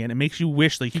watching it. It makes you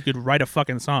wish like you could write a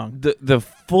fucking song. The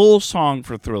full song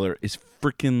for Thriller is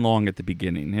freaking long at the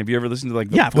beginning. Have you ever listened to like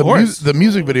the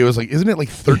music video is like, isn't it like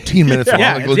 13 minutes long?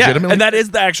 Yeah, like, yeah. legitimately? And that is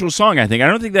the actual song, I think. I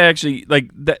don't think they actually like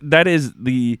that is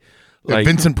the like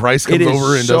Vincent Price comes it is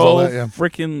over and so does all that. Yeah.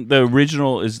 freaking the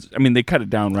original is. I mean, they cut it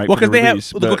down right. Well, because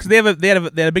they had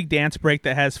a big dance break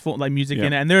that has full like music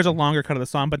in it, and there's a longer cut of the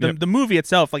song. But the movie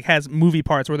itself like has movie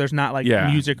parts where there's not like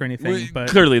music or anything. But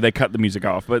clearly they cut the music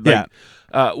off. But like,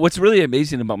 what's really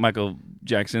amazing about Michael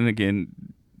Jackson, again,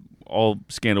 all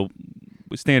scandal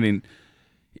withstanding,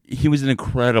 he was an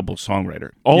incredible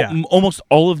songwriter. Almost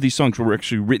all of these songs were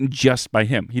actually written just by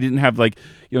him. He didn't have like,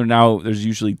 now there's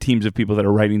usually teams of people that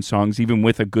are writing songs, even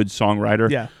with a good songwriter.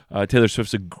 Yeah. Taylor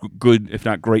Swift's a good, if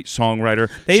not great, songwriter.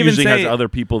 They she even usually say has other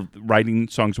people writing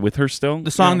songs with her still.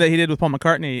 the song that he did with Paul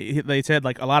McCartney, they said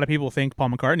like a lot of people think Paul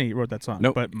McCartney wrote that song,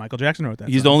 Nope. but Michael Jackson wrote that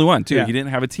He's song. the only one, too. Yeah. He didn't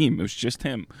have a team. It was just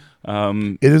him.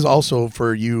 It is also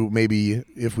for you, maybe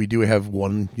if we do have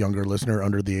one younger listener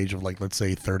under the age of like, let's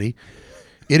say 30,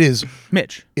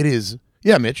 Mitch. It is.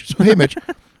 Yeah, Mitch. So, hey, Mitch.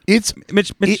 It's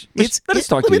Mitch, let us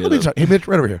talk to you. Let me talk. Hey, Mitch,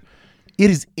 right over here. It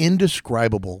is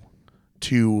indescribable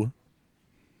to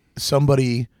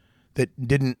somebody that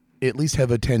didn't at least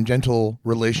have a tangential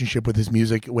relationship with his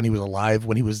music when he was alive,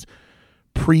 when he was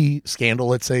pre-scandal,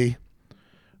 let's say,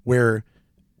 where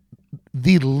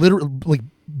the literal, like,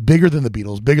 bigger than the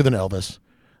Beatles, bigger than Elvis,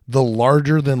 the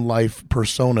larger than life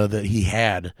persona that he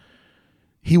had.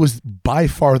 He was by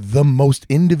far the most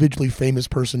individually famous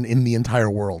person in the entire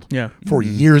world for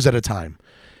years at a time.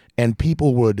 And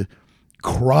people would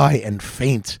cry and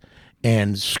faint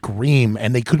and scream,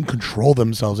 and they couldn't control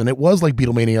themselves. And it was like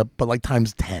Beatlemania, but like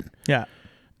times 10. Yeah.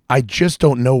 I just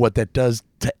don't know what that does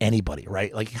to anybody,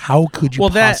 right? Like, how could you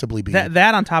possibly be?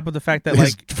 That on top of the fact that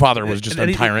his like father was just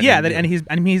a tyrant.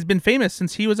 And he's been famous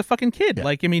since he was a fucking kid. Yeah.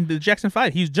 Like, I mean, the Jackson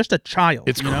 5, he's just a child.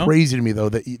 It's crazy to me though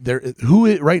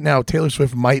that right now Taylor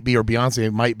Swift might be, or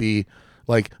Beyonce might be,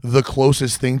 like the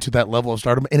closest thing to that level of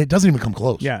stardom, and it doesn't even come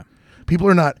close. Yeah, people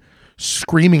are not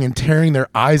screaming and tearing their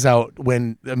eyes out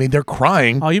when, I mean, they're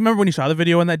crying. Oh, you remember when you saw the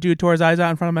video when that dude tore his eyes out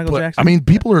in front of Michael Jackson? I mean,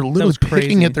 people are literally picking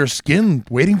crazy. at their skin,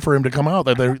 waiting for him to come out.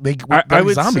 I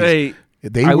would zombies. Say,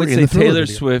 they I were would in say the Thriller Taylor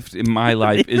video. Swift in my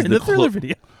life is the Thriller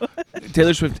video.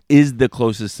 Taylor Swift is the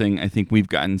closest thing I think we've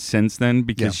gotten since then,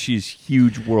 because she's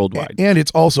huge worldwide. And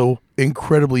it's also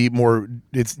incredibly more,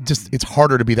 it's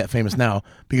harder to be that famous now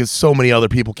because so many other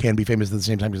people can be famous at the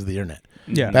same time because of the internet.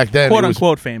 Yeah, Back then, quote it was,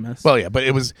 unquote famous. Well, yeah, but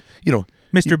it was,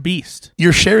 Mr. Beast.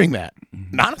 You're sharing that.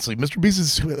 Honestly, Mr. Beast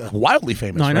is wildly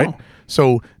famous, No, I right? know.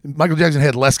 So Michael Jackson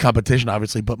had less competition,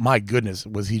 obviously, but my goodness,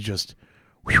 was he just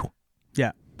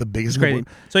Yeah, the biggest it's crazy.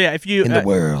 So yeah, if you in the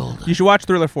world. you should watch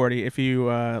Thriller 40 if you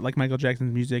like Michael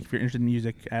Jackson's music. If you're interested in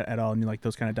music at all and you like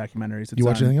those kind of documentaries. You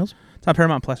watch anything else? It's on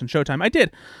Paramount Plus and Showtime. I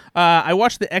did. I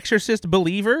watched The Exorcist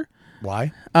Believer.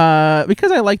 Why?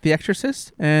 Because I like The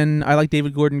Exorcist and I like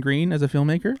David Gordon Green as a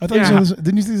filmmaker. I thought you saw this,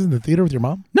 didn't you see this in the theater with your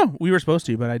mom? No, we were supposed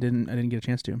to, but I didn't get a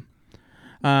chance to.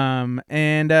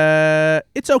 And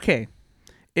it's okay.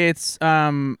 It's I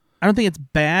don't think it's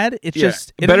bad. It's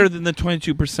just better than the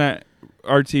 22%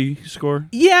 RT score.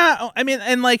 Yeah, I mean,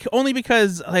 and like only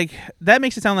because like that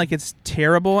makes it sound like it's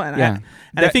terrible. And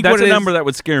I think that's what a it is, number that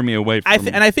would scare me away from.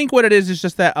 and I think what it is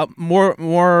just that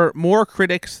more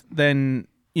critics than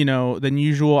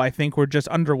usual. I think were just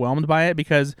underwhelmed by it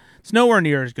because it's nowhere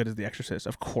near as good as The Exorcist.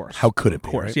 Of course, How could it be?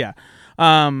 of course, right?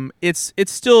 yeah. It's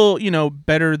still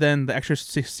better than the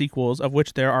Exorcist sequels, of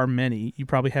which there are many. You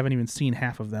probably haven't even seen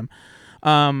half of them.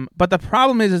 But the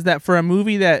problem is that for a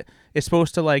movie that is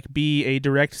supposed to like be a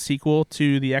direct sequel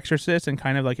to The Exorcist and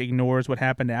kind of like ignores what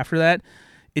happened after that,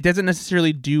 it doesn't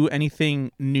necessarily do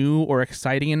anything new or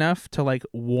exciting enough to like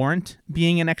warrant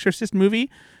being an Exorcist movie.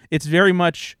 It's very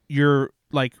much your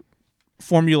like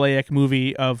formulaic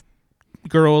movie of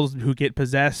girls who get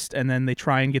possessed and then they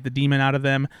try and get the demon out of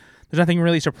them. There's nothing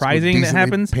really surprising that Decently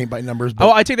happens. Paint by numbers.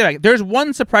 Oh, I take that back. There's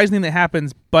one surprising thing that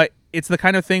happens, but it's the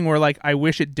kind of thing where like I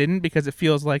wish it didn't because it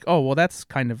feels like, oh, well, that's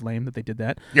kind of lame that they did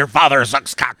that. Your father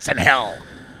sucks cocks in hell.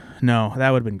 No,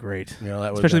 that would have been great.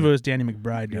 That especially if it was Danny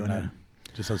McBride doing it.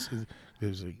 Just so, it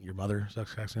was like, your mother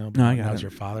sucks cocks in hell. No, I got now it. it's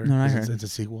your father. No, I heard. It's a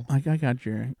sequel. I got I'm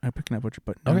picking up what you're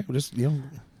putting. Okay, well, just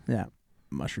yeah.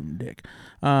 mushroom dick.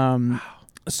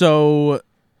 So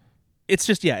it's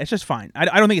just fine.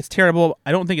 I don't think it's terrible.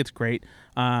 I don't think it's great.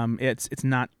 It's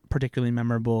not particularly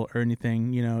memorable or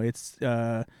anything. It's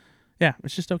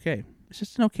it's just okay. It's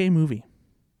just an okay movie.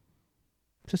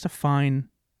 It's just a fine,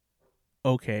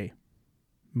 okay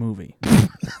movie. You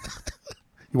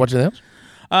watching that?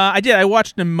 I did. I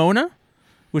watched Nimona,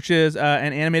 which is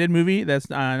an animated movie that's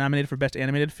nominated for Best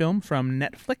Animated Film from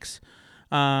Netflix.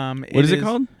 What is it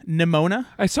called? Nimona.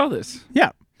 I saw this.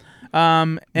 Yeah.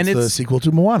 And it's the sequel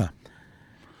to Moana.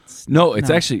 No, it's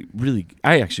actually really.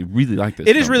 I actually really like this.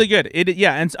 It is film. really good.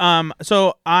 And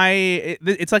so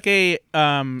it's like a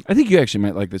I think you actually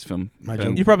might like this film.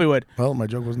 Ben. You probably would. Well, my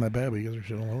joke wasn't that bad, but you guys are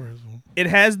shit all over it. So. It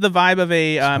has the vibe of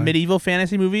a medieval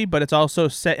fantasy movie, but it's also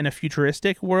set in a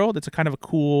futuristic world. It's a kind of a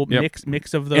cool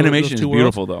mix of those. Animation those two is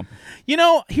beautiful, worlds.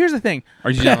 though. Here's the thing.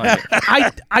 Or did you not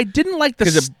like it? I didn't like the.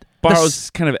 Because it borrows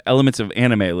kind of elements of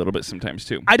anime a little bit sometimes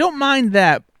too. I don't mind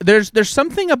that. There's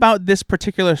something about this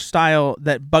particular style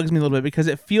that bugs me a little bit because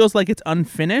it feels like it's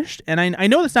unfinished, and I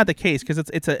know that's not the case because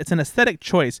it's an aesthetic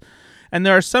choice, and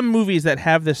there are some movies that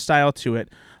have this style to it.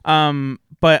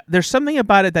 But there's something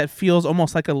about it that feels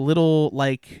almost like a little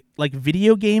like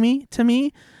video gamey to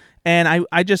me. And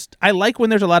I like when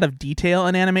there's a lot of detail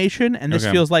in animation, and this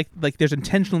feels like there's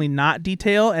intentionally not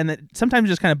detail, and it sometimes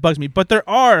just kind of bugs me. But there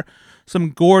are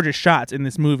some gorgeous shots in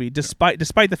this movie, despite the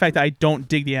fact that I don't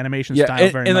dig the animation style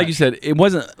very much. And like you said, it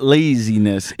wasn't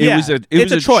laziness. It was a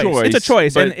choice. It's a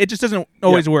choice, but and it just doesn't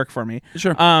always work for me.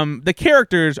 Sure. The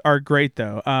characters are great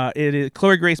though.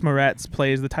 Chloe Grace Moretz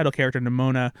plays the title character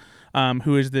Nimona,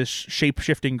 who is this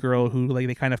shape-shifting girl who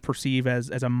they kind of perceive as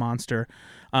a monster.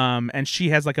 And she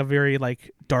has like a very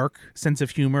like dark sense of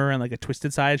humor and like a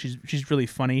twisted side. She's really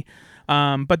funny.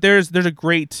 But there's a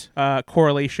great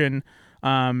correlation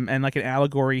and like an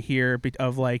allegory here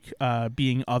of like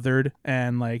being othered,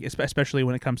 and like especially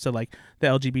when it comes to like the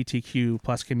LGBTQ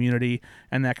plus community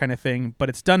and that kind of thing. But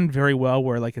it's done very well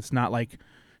where like it's not like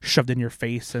shoved in your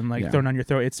face and like thrown on your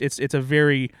throat. It's a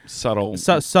very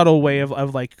subtle way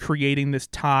of like creating this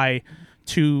tie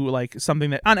to like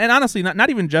something that, and honestly not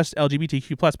even just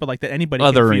LGBTQ plus, but like that anybody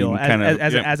can feel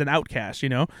as an outcast,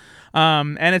 and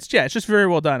it's just very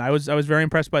well done. I was very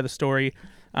impressed by the story,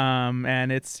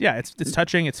 and it's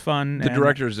touching, it's fun. The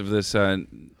directors of this,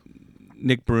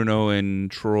 Nick Bruno and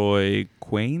Troy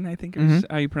Quayne, I think is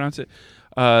how you pronounce it.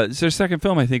 It's their second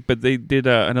film, I think, but they did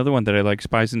another one that I like,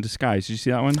 Spies in Disguise. Did you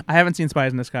see that one? I haven't seen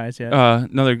Spies in Disguise yet.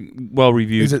 Another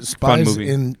well-reviewed, Is it fun Spies movie.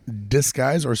 in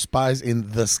Disguise or Spies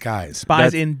in the Skies?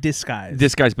 Spies in Disguise.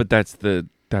 Disguise, but that's the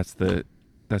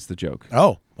joke.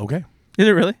 Oh, okay. Is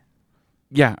it really?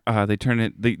 Yeah, they turn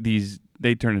it.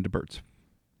 They turn into birds.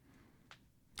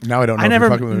 Now I don't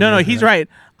know. No, he's right.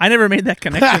 I never made that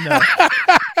connection though.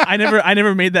 I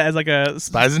never made that as like a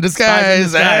Spies in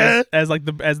Disguise, as like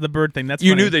the bird thing. That's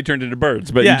You funny. knew they turned into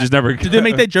birds, but you just never. Did they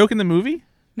make that joke in the movie?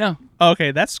 No. Oh,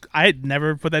 okay, I had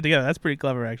never put that together. That's pretty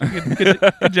clever, actually.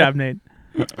 Good job, Nate.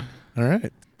 All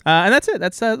right. And that's it.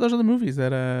 Those are the movies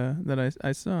that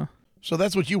I saw. So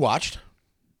that's what you watched.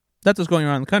 That's what's going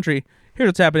on in the country. Here's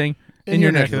what's happening in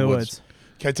your neck of the woods.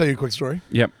 Can I tell you a quick story?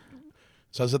 Yep.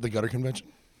 So I was at the Gutter Convention.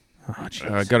 Oh,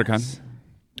 GutterCon.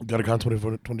 GutterCon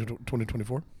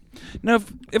 2024. Now,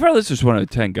 if our listeners want to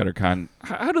attend GutterCon,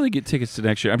 how do they get tickets to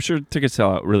next year? I'm sure tickets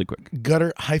sell out really quick.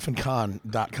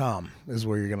 Gutter-con.com is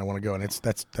where you're going to want to go, and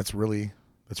that's really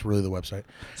the website.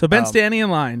 So Ben's standing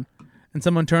in line, and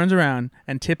someone turns around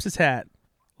and tips his hat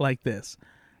like this.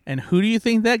 And who do you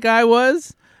think that guy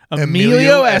was?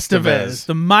 Emilio Estevez,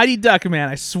 the Mighty Duck Man.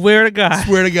 I swear to God.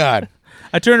 Swear to God.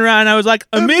 I turned around and I was like,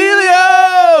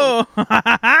 Emilio!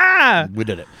 We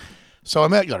did it. So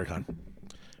I'm at GutterCon.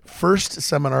 First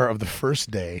seminar of the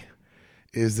first day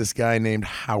is this guy named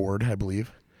Howard, I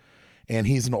believe. And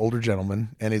he's an older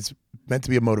gentleman, and it's meant to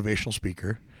be a motivational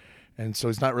speaker. And so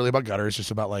it's not really about gutter. It's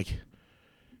just about like,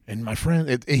 and my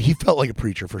friend, he felt like a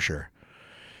preacher for sure.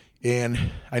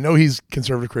 And I know he's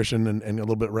conservative Christian and a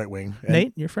little bit right wing.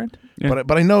 Nate, your friend? Yeah.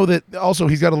 But I know that also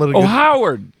he's got a little. Oh,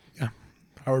 Howard. Yeah,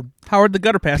 Howard the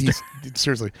gutter pastor.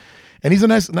 Seriously, and he's a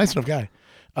nice enough guy.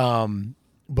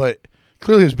 But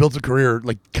clearly has built a career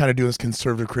like kind of doing this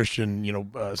conservative Christian,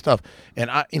 stuff.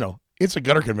 And it's a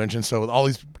gutter convention, so all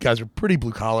these guys are pretty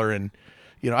blue collar, and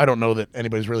I don't know that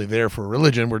anybody's really there for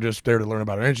religion. We're just there to learn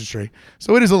about our industry.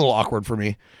 So it is a little awkward for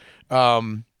me.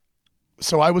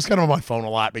 So I was kind of on my phone a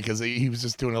lot because he was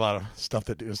just doing a lot of stuff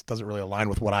that just doesn't really align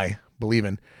with what I believe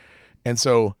in. And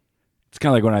so it's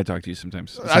kind of like when I talk to you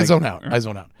sometimes. I zone out.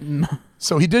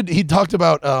 So he talked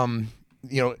about,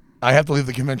 I have to leave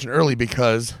the convention early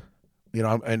because,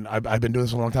 I've been doing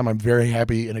this a long time. I'm very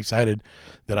happy and excited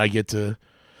that I get to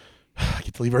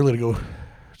leave early to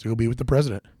go be with the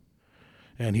president.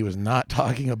 and he was not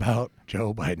talking about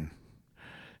Joe Biden.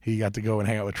 He got to go and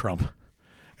hang out with Trump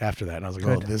after that, and I was like,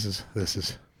 Good. "Oh, this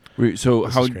is So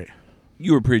this how is great."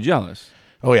 you were pretty jealous?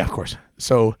 Oh yeah, of course.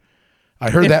 So I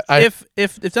heard If, that.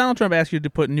 if Donald Trump asked you to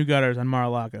put new gutters on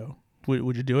Mar-a-Lago,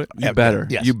 would you do it? You better.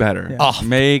 yes. You better. Yeah. Oh,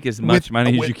 Make as much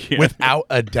money as you can. without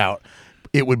a doubt,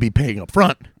 it would be paying up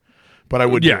front, but I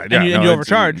would. Yeah, do it. And you no, it's-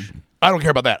 overcharge. I don't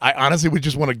care about that. I honestly would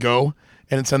just want to go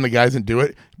and send the guys and do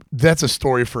it. That's a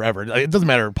story forever. It doesn't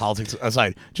matter politics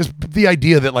aside. Just the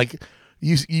idea that like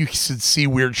you should see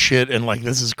weird shit and like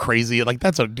this is crazy. Like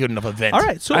that's a good enough event. All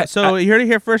right, so you heard it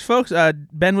here first, folks.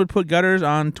 Ben would put gutters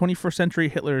on 21st century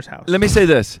Hitler's house. Let me say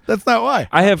this. That's not why.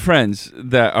 I have friends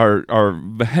that are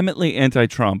vehemently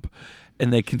anti-Trump,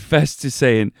 and they confess to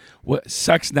saying what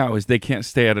sucks now is they can't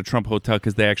stay at a Trump hotel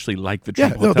because they actually like the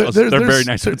Trump hotels. They're very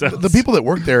nice hotels. The people that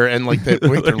work there and like that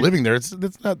wait, they're living there. It's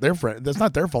not their friend. That's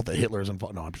not their fault that Hitler's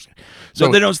involved. No, I'm just kidding.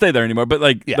 So they don't stay there anymore. But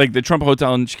like Yeah. the Trump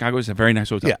hotel in Chicago is a very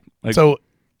nice hotel. Yeah. Like, So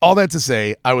all that to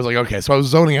say, I was like, okay. So I was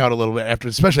zoning out a little bit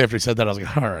especially after he said that. I was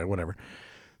like, all right, whatever.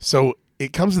 So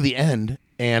it comes to the end,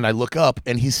 and I look up,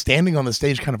 and he's standing on the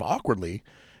stage kind of awkwardly,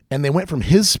 and they went from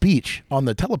his speech on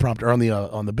the teleprompter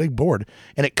on the big board,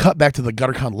 and it cut back to the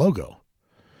GutterCon logo,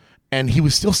 and he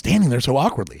was still standing there so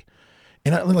awkwardly,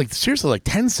 and I like seriously like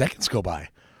 10 seconds go by.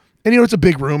 And, it's a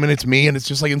big room, and it's me, and it's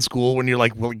just like in school when you're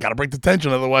like, well, you got to break the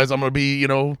tension. Otherwise, I'm going to be,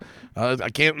 I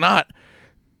can't not.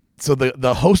 So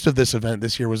the host of this event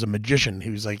this year was a magician. He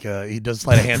was like, he does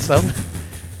sleight of hand stuff,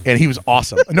 and he was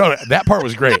awesome. No, that part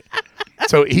was great.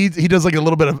 So he does like a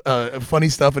little bit of funny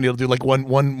stuff, and he'll do like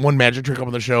one magic trick up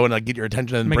on the show and like get your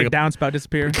attention and Make bring a up downspout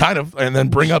disappear. kind of, and then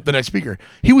bring up the next speaker.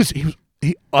 He was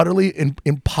utterly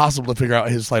impossible to figure out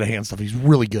his sleight of hand stuff. He's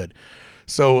really good.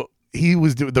 So he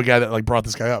was the guy that like brought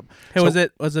this guy up. Hey, So-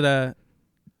 was it a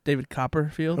David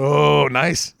Copperfield? Oh,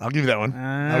 nice. I'll give you that one.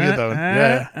 I'll get that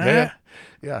one.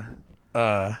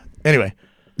 Yeah. Anyway,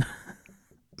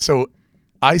 so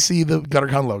I see the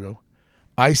GutterCon logo.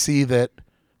 I see that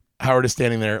Howard is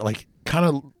standing there, like kind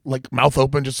of like mouth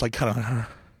open, just like kind of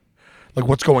like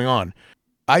what's going on.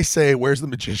 I say, "Where's the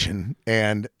magician?"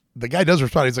 And the guy does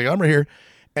respond. He's like, "I'm right here."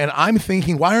 And I'm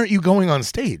thinking, why aren't you going on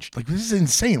stage? Like, this is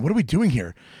insane. What are we doing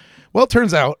here? Well, it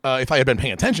turns out, if I had been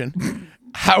paying attention,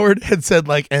 Howard had said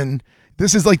like, and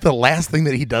this is like the last thing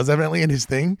that he does evidently in his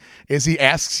thing, is he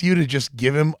asks you to just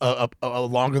give him a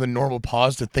longer than normal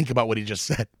pause to think about what he just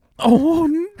said. Oh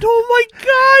my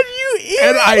God, you idiot!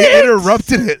 And I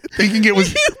interrupted it, thinking it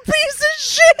was... You piece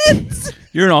of shit!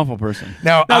 you're an awful person.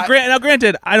 Now,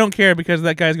 Granted, I don't care because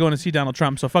that guy's going to see Donald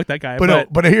Trump, so fuck that guy.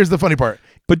 but here's the funny part.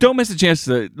 But don't miss a chance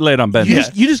to lay it on Ben. Yeah.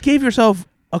 you just gave yourself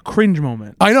a cringe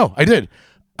moment. I know, I did.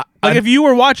 Like if you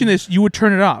were watching this, you would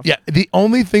turn it off. Yeah, the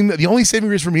only saving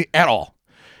grace for me at all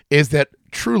is that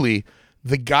truly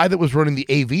the guy that was running the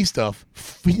AV stuff,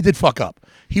 he did fuck up.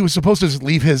 He was supposed to just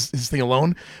leave his thing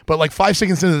alone, but like 5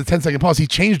 seconds into the 10-second pause, he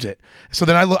changed it. So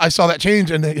then I saw that change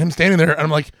and him standing there, and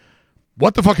I'm like,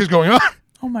 what the fuck is going on?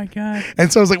 Oh my God.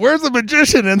 And so I was like, where's the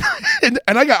magician? And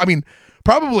I got,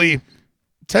 probably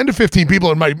 10 to 15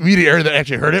 people in my immediate area that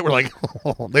actually heard it were like,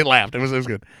 oh, they laughed. It was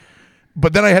good.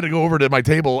 But then I had to go over to my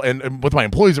table and with my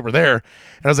employees that were there,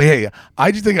 and I was like, "Hey,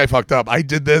 I just think I fucked up. I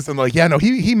did this," and like, "Yeah, no,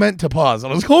 he meant to pause."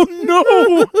 And I was like,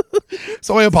 "Oh no!"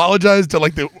 So I apologized to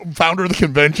like the founder of the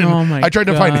convention. Oh my I tried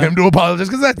to find God. him to apologize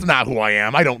because that's not who I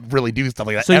am. I don't really do stuff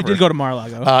like that. So you ever. did go to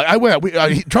Mar-a-Lago. I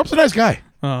went. Trump's a nice guy.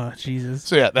 Oh Jesus.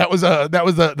 So yeah, that was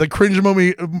the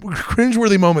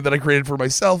cringeworthy moment that I created for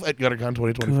myself at GutterCon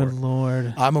 2024. Good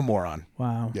Lord. I'm a moron.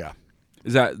 Wow. Yeah,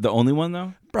 Is that the only one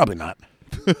though? probably not.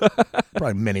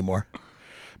 Probably many more.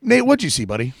 Nate, what'd you see,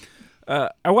 buddy? I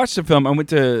watched the film. I went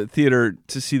to theater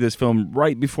to see this film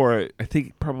right before. I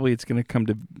think probably it's going to come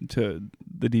to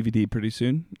the DVD pretty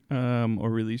soon, or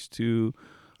released to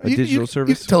a digital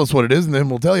service. You tell us what it is, and then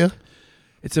we'll tell you.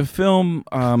 It's a film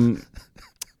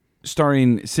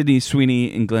starring Sydney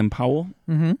Sweeney and Glenn Powell,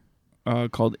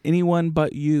 called Anyone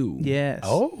But You. Yes.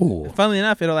 Oh, Funnily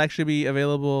enough, it'll actually be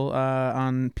available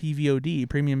on PVOD,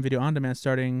 Premium Video On Demand,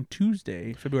 starting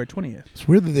Tuesday, February 20th. it's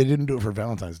weird that they didn't do it for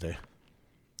Valentine's Day.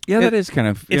 Yeah, that is kind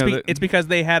of. It's because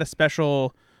they had a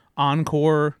special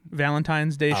encore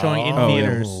Valentine's Day showing in Oh.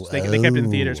 theaters. They kept it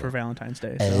in theaters for Valentine's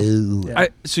Day. So. Yeah.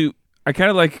 I kind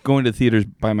of like going to theaters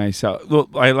by myself. Well,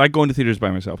 I like going to theaters by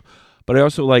myself, but I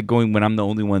also like going when I'm the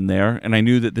only one there. And I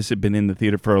knew that this had been in the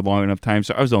theater for a long enough time,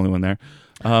 so I was the only one there.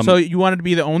 So you wanted to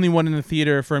be the only one in the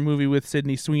theater for a movie with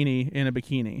Sydney Sweeney in a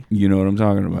bikini. You know what I'm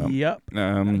talking about. Yep.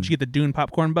 Did you get the Dune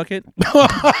popcorn bucket?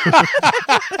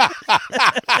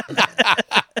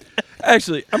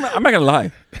 Actually, I'm not gonna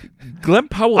lie. Glenn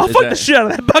Powell. I'll is fuck a- the shit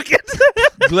out of that bucket.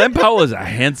 Glenn Powell is a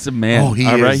handsome man. Oh, he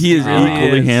all right? is. He is Oh, he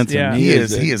equally is, handsome. yeah. He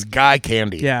is guy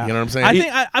candy. Yeah, You know what I'm saying? I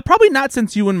think I probably not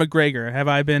since Ewan McGregor have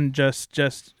I been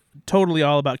just totally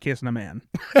all about kissing a man.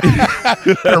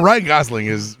 Ryan Gosling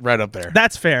is right up there.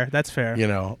 That's fair. That's fair. You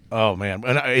know, oh man.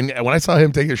 And when I saw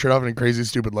him take his shirt off in Crazy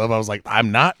Stupid Love, I was like,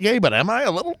 I'm not gay, but am I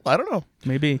a little? I don't know.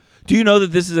 Maybe Do you know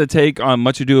that this is a take on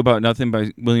Much Ado About Nothing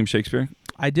by William Shakespeare?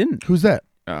 I didn't. Who's that?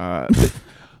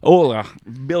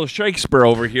 Bill Shakespeare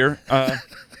over here.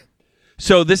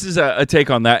 So this is a take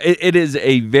on that. It is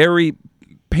a very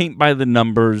paint by the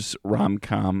numbers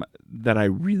rom-com that I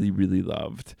really, really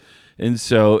loved. And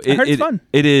so I heard it's fun.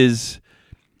 It is.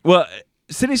 Well,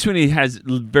 Sydney Sweeney has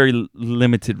very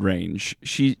limited range.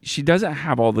 She doesn't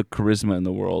have all the charisma in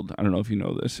the world. I don't know if you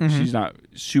know this. Mm-hmm. She's not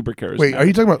super charismatic. Wait, are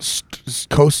you talking about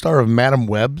co-star of Madam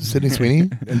Web, Sydney Sweeney,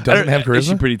 and doesn't have Is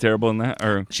she charisma? pretty terrible in that?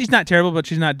 Or She's not terrible, but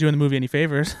she's not doing the movie any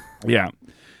favors. yeah.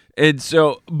 And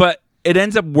so, but it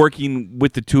ends up working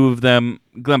with the two of them.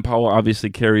 Glenn Powell obviously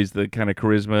carries the kind of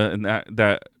charisma in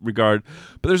that regard.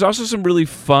 But there's also some really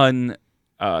fun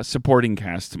supporting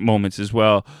cast moments as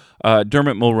well.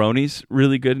 Dermot Mulroney's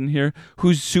really good in here,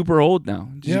 who's super old now.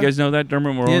 Did you guys know that?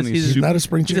 Dermot Mulroney's he's He's not a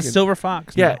spring She's chicken. a silver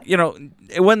fox. yeah, you know,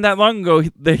 it wasn't that long ago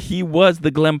that he was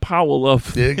the Glenn Powell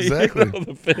of Exactly.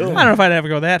 the film. I don't know if I'd ever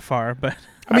go that far, but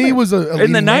I mean, he was a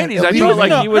in the leading man. 90s, I He felt was-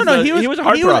 like he was a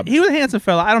heartthrob. He was a handsome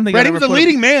fella. I don't think Right, I'd he was ever a put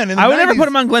leading him, man. In the I would never 90s. put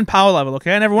him on Glenn Powell level.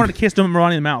 Okay, I never wanted to kiss him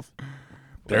on the mouth.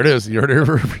 There it is. You heard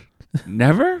it.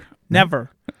 Never?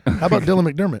 Never. How about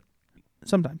Dylan McDermott?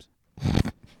 Sometimes.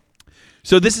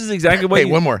 So this is exactly what Hey,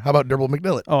 you, one more. How about Derble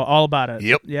McDillett? Oh, all about it.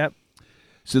 Yep. Yep.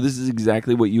 So this is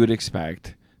exactly what you would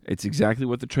expect. It's exactly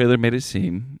what the trailer made it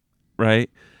seem, right?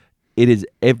 It is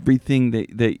everything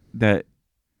that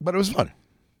But it was fun.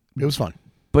 It was fun.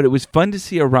 but it was fun to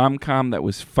see a rom-com that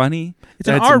was funny. It's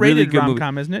an That's a R-rated really good movie.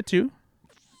 rom-com, isn't it, too?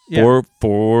 Yeah.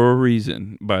 For a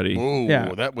reason, buddy. Ooh,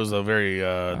 Yeah. that was a very.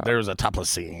 There was a topless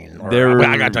scene. Or, There,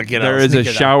 I got to get there a is a sneak it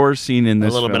out. shower scene in A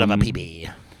this little bit of a film. pee-pee.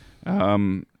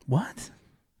 What?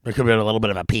 There could be a little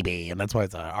bit of a pee-pee, and that's why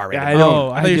it's a R-rated. Yeah, I movie. don't.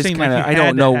 Oh, I thought I you were just saying, like, kind of. he I had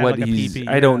don't to know have, what like, a he's. pee-pee,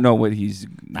 I don't yeah. know what he's.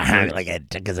 I like it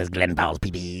because it's Glenn Powell's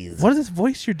pee-pees. What is this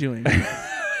voice you're doing?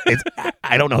 It's,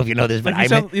 I don't know if you know this, but Like you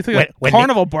sound like a when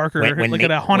carnival barker, when like at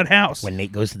a haunted house. When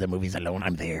Nate goes to the movies alone,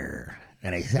 I'm there.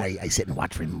 And I sit and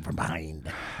watch from behind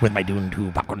with my Dune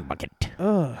 2 popcorn bucket.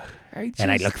 Ugh.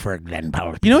 And I look for Glenn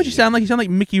Powell. You know what you sound like? You sound like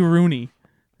Mickey Rooney.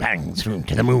 Bang, zoom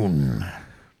to the moon.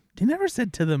 He never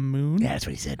said to the moon. Yeah, that's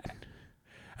what he said.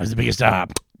 I was the biggest star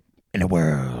in the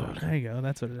world. There you go.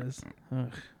 That's what it is.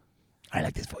 Ugh. I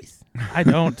like this voice. I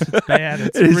don't. It's bad.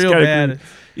 It's It's real kinda bad. creepy.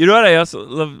 You know what I also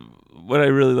love? What I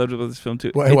really loved about this film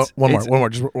too. Well, hey, It's- one it's- more.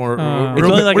 Just one more. It's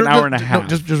real only quick. like an hour and a No, half.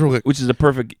 just real quick. which is a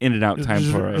perfect in and out Just- time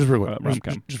just, for a just real quick.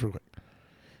 rom-com. Just real quick.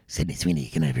 Sydney Sweeney,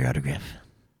 can I have your autograph?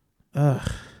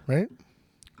 Ugh. Right?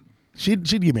 She'd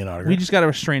give me an autograph. We just got a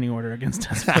restraining order against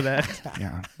us for that.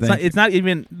 Yeah, It's not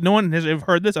even. No one has ever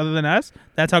heard this other than us.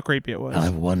 That's how creepy it was. I'll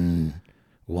have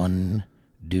one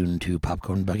Dune 2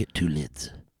 popcorn bucket, 2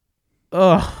 lids.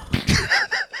 Ugh.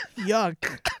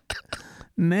 Yuck.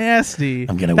 Nasty.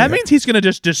 I'm gonna that wear- means he's gonna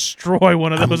just destroy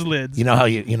one of those lids. You know how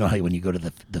when you go to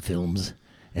the films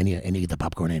and you get the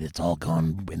popcorn and it's all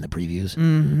gone in the previews.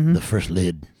 Mm-hmm. The first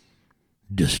lid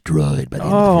destroyed by the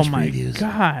end Oh of the first my previews.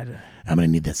 god. I'm gonna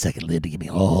need that second lid to get me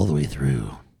all the way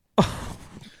through.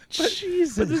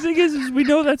 Jesus. But the thing is we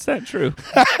know that's not true.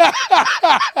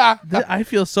 I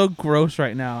feel so gross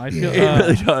right now. I feel. It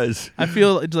really does. I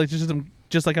feel like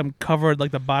just like I'm covered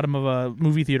like the bottom of a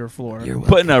movie theater floor. You're welcome.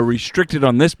 Putting a restricted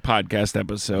on this podcast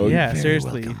episode. Yeah, Very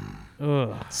seriously. welcome.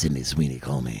 Ugh. Sydney Sweeney,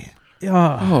 call me. Ugh.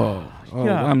 Oh,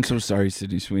 Yuck. I'm so sorry,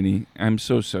 Sydney Sweeney. I'm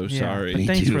so Yeah. sorry. Me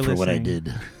Thanks too for what I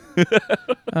listening.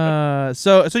 did.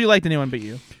 So you liked anyone but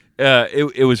you?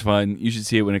 It was fun. You should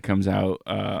see it when it comes out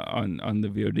on the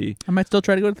VOD. I might still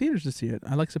try to go to theaters to see it.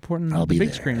 I like supporting I'll the be big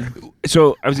there. screen.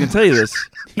 So I was gonna tell you this.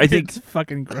 I think It's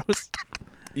fucking gross.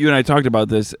 you and I talked about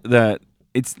this, that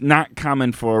it's not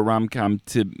common for a rom-com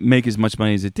to make as much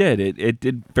money as it did. It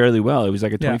did fairly well. It was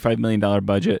like a Yeah. $25 million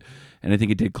budget, and I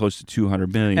think it did close to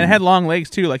 $200 million. And it had long legs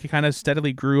too. Like it kind of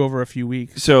steadily grew over a few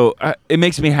weeks. So it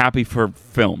makes me happy for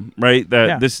film, right? That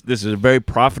Yeah. this is a very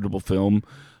profitable film,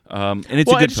 and it's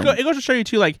a good film. It goes to show you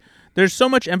too. Like there's so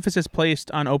much emphasis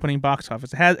placed on opening box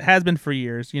office. It has been for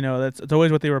years. You know, it's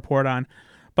always what they report on.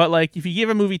 But like, if you give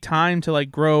a movie time to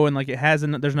like grow and like it has,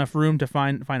 there's enough room to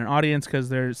find an audience because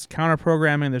there's counter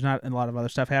programming, there's not a lot of other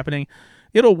stuff happening.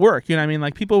 It'll work, you know what I mean?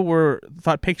 Like people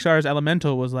thought Pixar's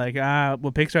Elemental was like,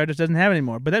 well, Pixar just doesn't have it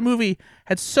anymore. But that movie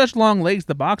had such long legs at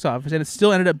the box office, and it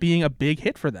still ended up being a big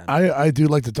hit for them. I do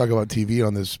like to talk about TV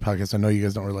on this podcast. I know you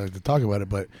guys don't really like to talk about it,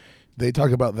 but they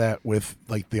talk about that with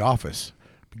like The Office,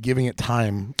 giving it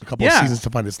time, a couple of seasons to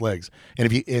find its legs. And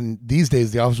if you in these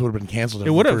days, The Office would have been canceled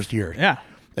in the first year. Yeah.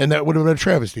 And that would have been a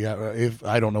travesty. If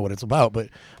I don't know what it's about, but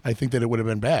I think that it would have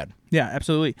been bad. Yeah,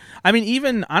 absolutely. I mean,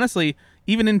 even honestly,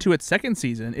 even into its second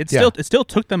season, it still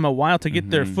took them a while to get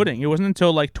their footing. It wasn't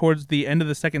until like towards the end of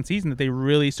the second season that they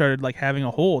really started like having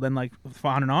a hold and like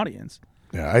found an audience.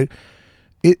 Yeah,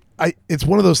 it's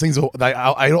one of those things that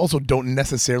I also don't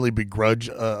necessarily begrudge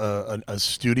a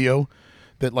studio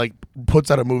that like puts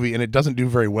out a movie and it doesn't do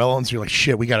very well, and so you're like,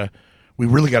 shit, we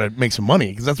really got to make some money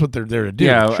because that's what they're there to do.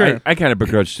 Yeah, sure. I kind of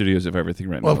begrudge studios of everything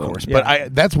right now. Well, of course,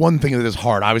 but that's one thing that is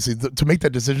hard. Obviously, to make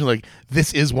that decision, like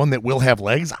this is one that will have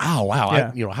legs. Oh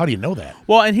wow, Yeah. How do you know that?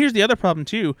 Well, and here's the other problem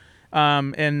too.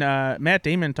 And Matt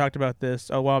Damon talked about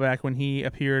this a while back when he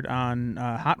appeared on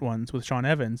Hot Ones with Sean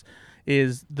Evans.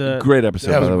 Is the great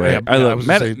episode, by the way. I love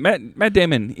Matt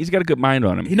Damon. He's got a good mind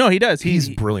on him. He does. He's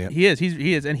brilliant. He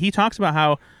is, and he talks about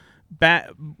how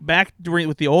back during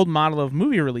with the old model of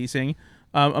movie releasing.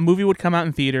 A movie would come out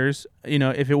in theaters. You know,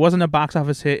 if it wasn't a box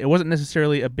office hit, it wasn't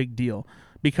necessarily a big deal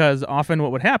because often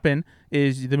what would happen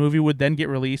is the movie would then get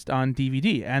released on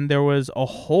DVD, and there was a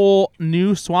whole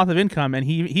new swath of income. And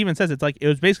he even says it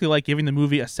was basically like giving the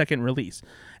movie a second release,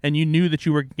 and you knew that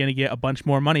you were going to get a bunch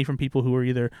more money from people who were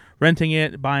either renting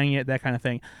it, buying it, that kind of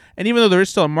thing. And even though there is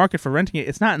still a market for renting it,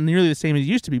 it's not nearly the same as it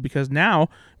used to be because now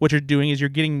what you're doing is you're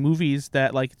getting movies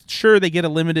that like sure they get a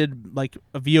limited like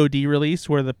a VOD release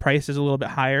where the price is a little bit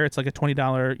higher. It's like a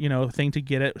 $20 thing to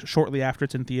get it shortly after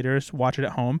it's in theaters, watch it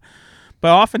at home.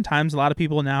 But oftentimes, a lot of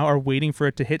people now are waiting for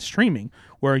it to hit streaming,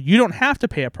 where you don't have to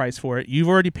pay a price for it. You've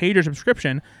already paid your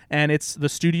subscription, and it's the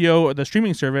studio or the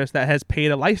streaming service that has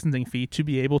paid a licensing fee to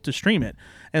be able to stream it.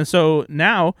 And so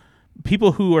now,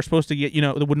 people who are supposed to get,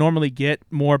 that would normally get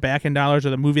more back-end dollars or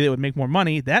the movie that would make more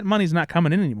money, that money's not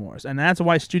coming in anymore. And that's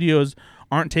why studios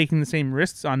aren't taking the same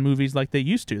risks on movies like they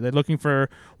used to. They're looking for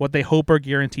what they hope are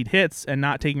guaranteed hits and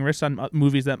not taking risks on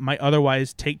movies that might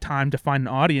otherwise take time to find an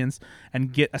audience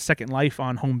and get a second life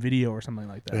on home video or something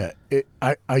like that.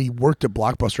 Yeah, I worked at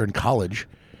Blockbuster in college,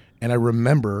 and I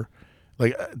remember,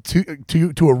 like,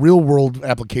 to a real-world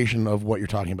application of what you're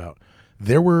talking about,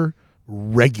 there were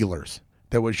regulars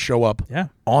that would show up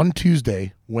on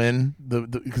Tuesday when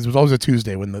because it was always a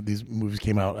Tuesday when these movies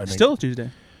came out. I think. Still Tuesday.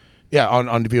 Yeah, on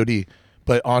VOD,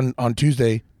 but on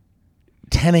Tuesday,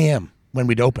 10 a.m. when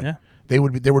we'd open, there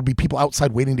would be people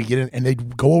outside waiting to get in, and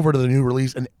they'd go over to the new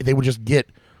release, and they would just get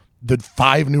the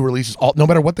 5 new releases, no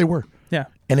matter what they were. Yeah,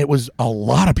 and it was a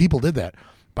lot of people did that.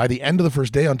 By the end of the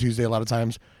first day on Tuesday, a lot of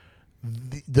times,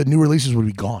 the new releases would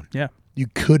be gone. Yeah, you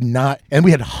could not, and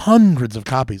we had hundreds of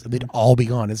copies, and they'd all be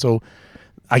gone, and so.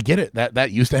 I get it.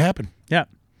 That used to happen. Yeah.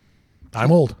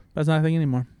 I'm old. That's not a thing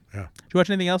anymore. Yeah. Did you watch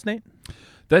anything else, Nate?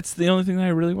 That's the only thing that I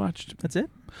really watched. That's it?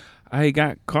 I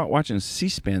got caught watching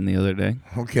C-SPAN the other day.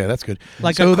 Okay, that's good.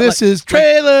 Like so this is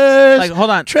trailers. Like, hold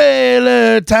on.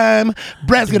 Trailer time.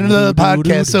 Brad's got another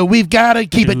podcast, so we've got to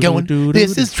keep it going.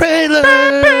 This is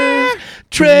trailers.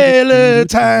 Trailer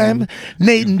time.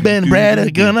 Nate and Ben and Brad are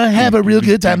going to have a real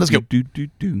good time. Let's go.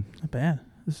 Not bad.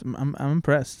 I'm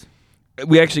impressed.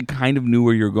 We actually kind of knew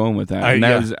where you were going with that. And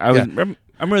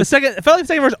I'm really it felt like the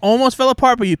second verse almost fell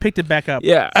apart, but you picked it back up.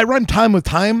 Yeah. I run Time with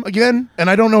Time again, and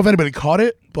I don't know if anybody caught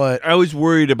it, but I was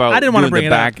worried about I didn't want to bring the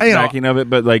it up. backing of it,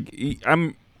 but like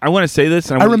I want to say this,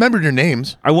 and I remembered your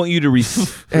names. I want you to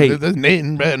hey, Nate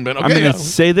and Ben. Okay, I'm going to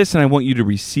say this, and I want you to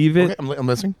receive it. Okay, I'm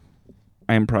listening.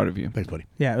 I am proud of you. Thanks, buddy.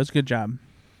 Yeah, it was a good job.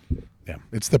 Yeah,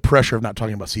 it's the pressure of not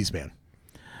talking about C-SPAN.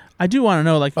 I do want to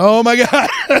know, like, oh my god,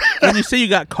 when you say you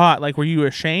got caught, like, were you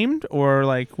ashamed or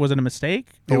like was it a mistake?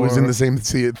 It was in the same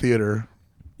theater.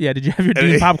 Yeah, did you have your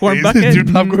Dune popcorn bucket?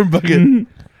 Dune popcorn bucket.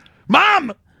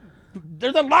 Mom,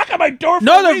 there's a lock on my door.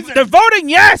 They're voting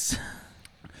yes.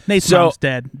 Nate's mom's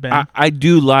dead. Ben. I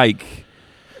do like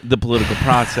the political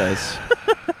process,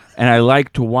 and I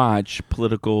like to watch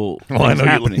political. Well, I know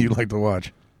happening. you like to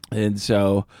watch, and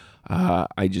so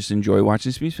I just enjoy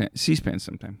watching C-SPAN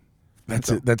sometime. That's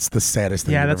it. That's the saddest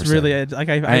thing. Yeah, I've that's ever really said. like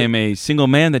I am a single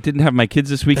man that didn't have my kids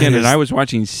this weekend, and I was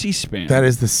watching C-SPAN. That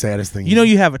is the saddest thing. You know,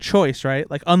 you have a choice, right?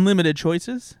 Like unlimited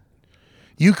choices.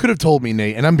 You could have told me,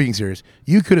 Nate, and I'm being serious.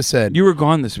 You could have said you were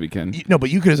gone this weekend. No, but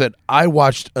you could have said I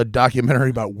watched a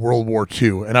documentary about World War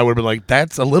II, and I would have been like,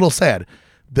 "That's a little sad."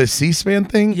 The C-SPAN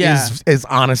thing Yeah. is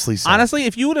honestly sad. Honestly,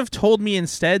 if you would have told me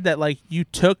instead that like you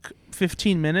took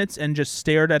 15 minutes and just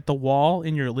stared at the wall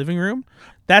in your living room,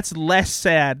 that's less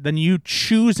sad than you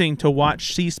choosing to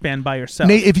watch C-SPAN by yourself.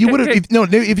 Nate, if you would have,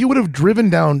 if you would have driven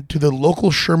down to the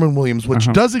local Sherman-Williams,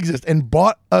 which does exist, and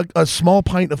bought a small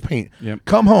pint of paint, Yep.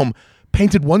 come home,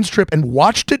 painted one strip, and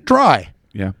watched it dry,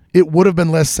 Yeah. it would have been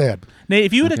less sad. Nate,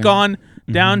 if you would have gone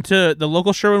down to the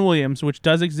local Sherwin-Williams, which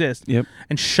does exist, Yep.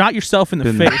 and shot yourself in the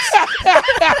Been there. face,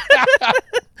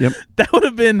 Yep. that would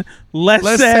have been less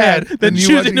sad sad than than you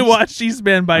choosing to watching- watch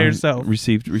C-SPAN by yourself.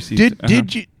 Received.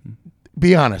 Did you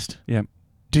be honest? Yeah.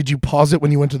 Did you pause it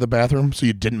when you went to the bathroom so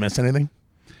you didn't miss anything?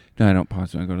 No, I don't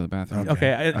pause when I go to the bathroom.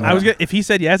 Okay, I was gonna, if he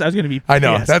said yes, I was going to be. I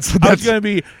know, pissed. that's- I was going to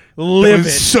be I livid.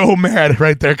 was so mad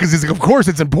right there because he's like, of course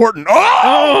it's important. Oh!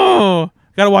 Oh,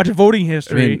 got to watch voting I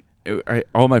history. mean,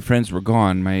 all my friends were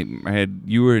gone.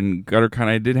 You were in GutterCon.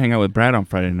 I did hang out with Brad on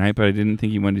Friday night, but I didn't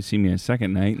think he wanted to see me a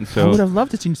second night, and I would so have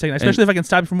loved to see you second, especially if I can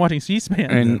stop you from watching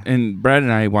C-SPAN. and Brad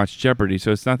and I watched Jeopardy,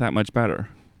 so it's not that much better.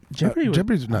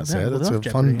 Jeopardy's not sad. It's a love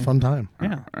Jeopardy. fun time.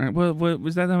 Yeah. All right, well,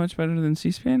 was that much better than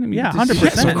C-SPAN? I mean, Yeah, this is- 100%.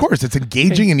 Yes, of course. It's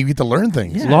engaging and you get to learn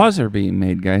things. Yeah. Laws are being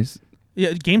made, guys.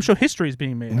 Yeah, game show history is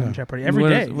being made on Jeopardy every what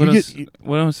day.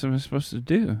 What else am I supposed to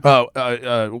do?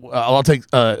 I'll take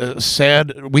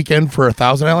sad weekend for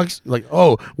 1,000, Alex. Like,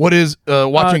 oh, what is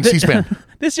watching C-SPAN?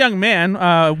 This young man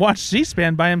watched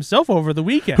C-SPAN by himself over the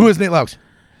weekend. Who is Nate Laux?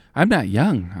 I'm not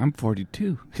young. I'm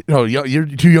 42. No, you're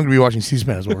too young to be watching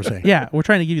C-SPAN. Is what we're saying. Yeah, we're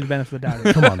trying to give you the benefit of the doubt.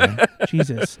 here. Come on, man.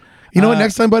 Jesus. You know what?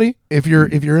 Next time, buddy, if you're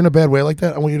in a bad way like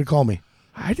that, I want you to call me.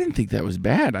 I didn't think that was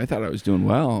bad. I thought I was doing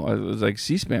well. I was like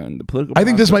C-SPAN, the political. I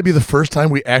think this process. might be the first time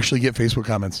we actually get Facebook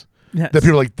comments Yes. that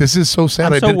people are like, "This is so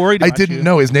sad. I'm so worried I about didn't you."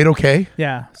 know. Is Nate okay?"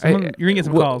 Yeah, you're gonna get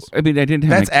some calls. I mean, I didn't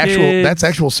have That's my actual. kids. That's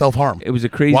actual self harm. It was a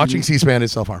crazy Watching C-SPAN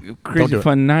is self harm. Don't crazy do it.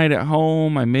 fun night at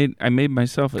home. I made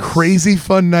myself a Crazy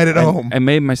fun night at home. I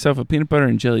made myself a peanut butter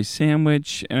and jelly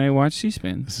sandwich, and I watched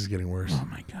C-SPAN. This is getting worse. Oh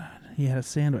my god, he had a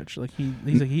sandwich. Like he's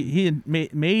like he had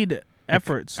made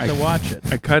efforts to watch it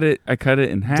I cut it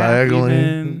in half. Diagonally.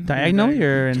 even. diagonally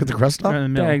or in, Cut the crust off? or in the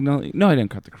middle? Diagonally. No, I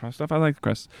didn't cut the crust off. I like the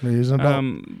crust. Maybe using a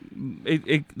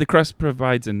belt. The crust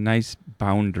provides a nice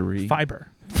boundary, Fiber.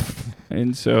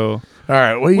 and so All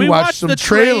right, we watched some the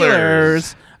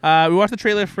trailers. We watched the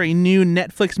trailer for a new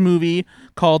Netflix movie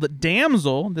called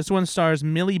Damsel. This one stars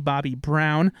Millie Bobby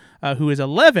Brown, who is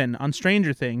 11 on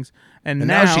Stranger Things, and And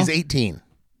now she's 18,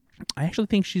 I actually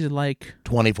think she's like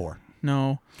 24.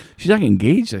 no, she's like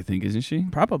engaged. I think, isn't she?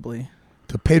 probably.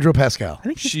 To Pedro Pascal. I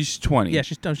think She's 20. yeah,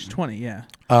 she's 20. Yeah.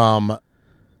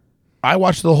 I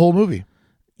watched the whole movie.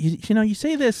 You know, you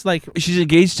say this like She's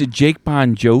engaged to Jake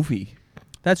Bon Jovi.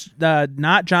 that's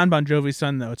not John Bon Jovi's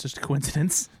son though. It's just a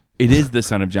coincidence. It is the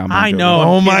son of John Bon Jovi. I know.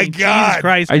 Oh I'm my kidding. God. Jesus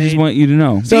Christ! I just Nate. want you to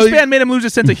know. C-SPAN made him lose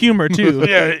his sense of humor too.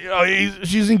 Yeah,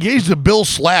 she's engaged to Bill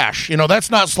Slash. You know, that's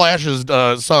not Slash's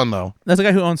son, though. That's the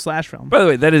guy who owns Slash Film. By the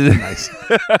way, that is nice.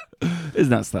 It's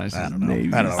not Slash. I don't know.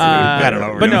 Name. I don't know. Uh, I don't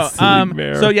know. But no, Silly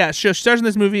bear. so yeah, she stars in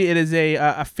this movie. It is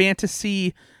a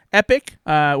fantasy epic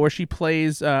where she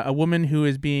plays a woman who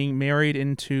is being married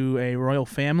into a royal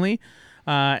family.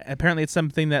 Apparently, it's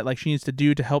something that like she needs to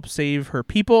do to help save her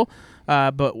people.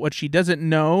 But what she doesn't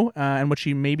know, and what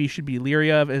she maybe should be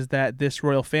leery of, is that this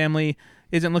royal family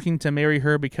isn't looking to marry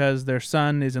her because their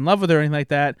son is in love with her or anything like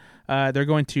that. They're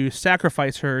going to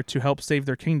sacrifice her to help save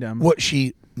their kingdom. What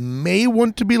she may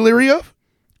want to be leery of?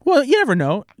 Well, you never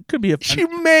know. Could be She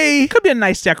may. could be a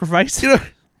nice sacrifice. You know,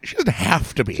 she doesn't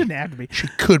have to be. Doesn't have to be. She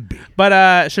could be.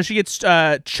 But so she gets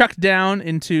chucked down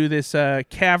into this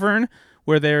cavern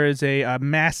where there is a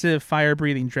massive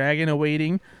fire-breathing dragon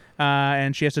awaiting,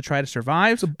 and she has to try to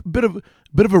survive. Bit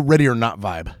of a Ready or Not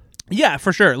vibe. Yeah,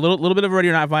 for sure. A little bit of Ready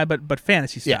or Not vibe, but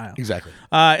fantasy style. exactly.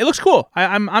 It looks cool.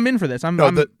 I'm in for this. No,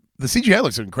 the CGI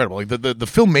looks incredible. Like the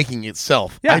filmmaking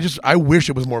itself. Yeah. I wish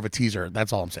it was more of a teaser.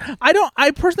 That's all I'm saying.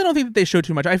 I personally don't think that they show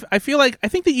too much. I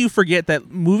think that you forget that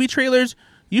movie trailers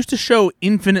used to show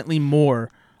infinitely more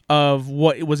of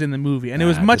what was in the movie, and it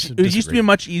used to be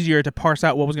much easier to parse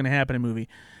out what was going to happen in a movie.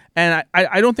 And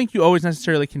I don't think you always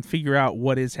necessarily can figure out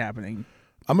what is happening.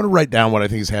 I'm going to write down what I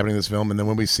think is happening in this film, and then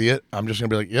when we see it, I'm just going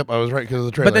to be like, yep, I was right because of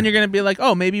the trailer. But then you're going to be like,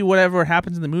 oh, maybe whatever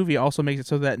happens in the movie also makes it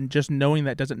so that just knowing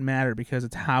that doesn't matter because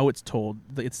it's how it's told.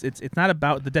 It's not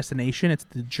about the destination; it's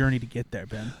the journey to get there,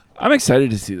 Ben. I'm excited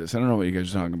to see this. I don't know what you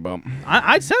guys are talking about.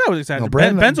 I said I was excited. No,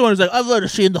 Brandon- Ben's the one who's like, I've already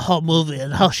seen the whole movie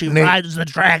and how she Nate- rides the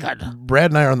dragon.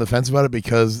 Brad and I are on the fence about it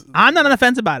because, I'm not on the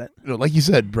fence about it. like you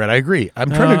said, Brad, I agree. I'm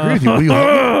trying to agree with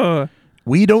you.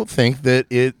 We don't think that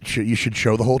you should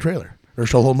show the whole trailer or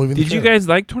show the whole movie. in the Did you trailer. guys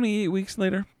like 28 Weeks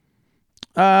Later?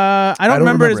 I don't don't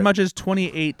remember it as remember it. much as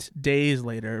 28 days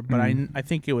later, but Mm. I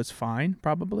think it was fine,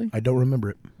 probably. I don't remember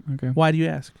it. Okay. Why do you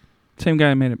ask? Same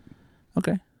guy made it.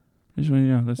 Okay. Just want you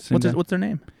to know, that's the same guy. What's their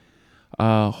name?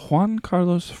 Juan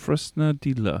Carlos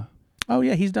Fresnadilla. Oh,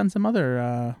 yeah, he's done some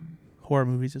other horror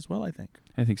movies as well, I think.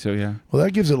 I think so, yeah. Well,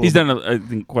 that gives it a little He's bit, done, I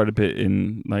think, quite a bit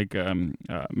in like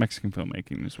Mexican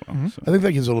filmmaking as well. Mhm. So. I think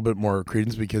that gives a little bit more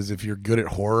credence because if you're good at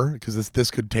horror, because this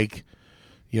could take,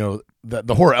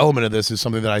 the horror element of this is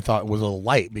something that I thought was a little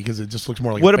light because it just looks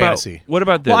more like What a about fantasy. what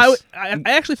about this? Well, I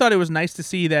actually thought it was nice to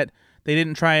see that they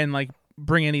didn't try and like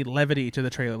bring any levity to the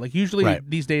trailer. Like usually Right.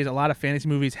 these days, a lot of fantasy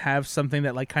movies have something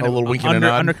that like kind A of little wink and a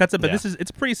nod. undercuts it. But Yeah. it's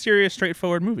a pretty serious,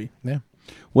 straightforward movie. Yeah.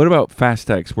 What about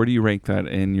Fast X? Where do you rank that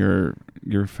in your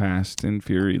Fast and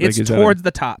Fury? It's is that towards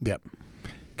the top. Yep.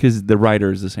 because the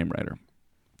writer is the same writer.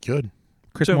 Good.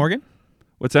 Chris So- Morgan?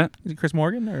 What's that? Is it Chris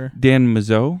Morgan or? Dan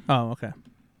Mazzot. Oh, okay.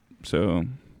 So,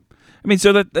 I mean,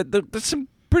 so that's some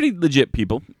pretty legit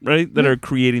people, right? That Yeah. are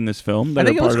creating this film. That I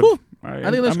think are it looks part cool. of- I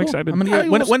think it looks I'm cool. excited. I'm gonna I get,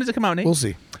 think when, we'll when does it come out, Nate? We'll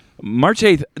see. March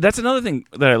 8th. That's another thing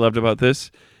that I loved about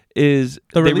this is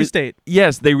The they release date.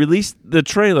 Yes, they released the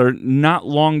trailer not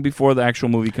long before the actual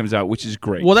movie comes out, which is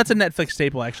great. Well, that's a Netflix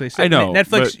staple, actually. So I know,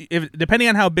 Netflix, depending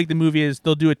on how big the movie is,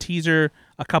 they'll do a teaser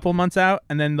a couple months out,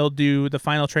 and then they'll do the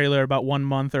final trailer about 1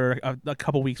 month or a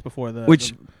couple weeks before the.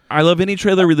 Which I love any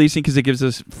trailer releasing because it gives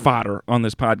us fodder on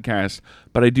this podcast.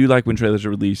 But I do like when trailers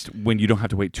are released when you don't have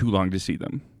to wait too long to see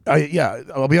them.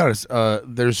 I'll be honest.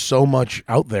 There's so much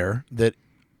out there that,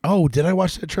 did I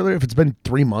watch that trailer? If it's been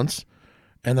 3 months,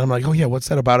 and then I'm like, oh yeah, what's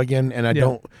that about again? And I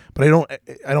don't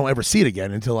ever see it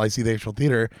again until I see the actual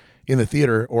in the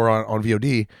theater or on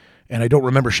VOD, and I don't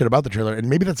remember shit about the trailer. And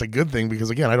maybe that's a good thing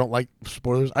because again, I don't like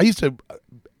spoilers. I used to,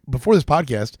 before this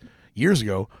podcast years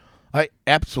ago, I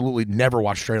absolutely never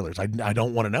watched trailers. I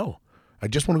don't want to know. I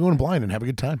just want to go in blind and have a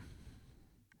good time.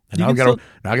 And You now can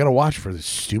I gotta watch for this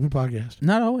stupid podcast.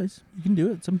 Not always. You can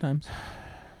do it sometimes.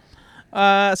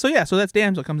 So that's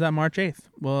Damsel. Comes out March 8th.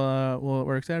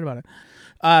 We're excited about it.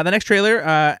 The next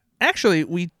trailer, actually,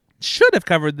 we should have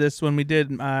covered this when we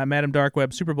did Madame Dark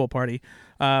Web Super Bowl party,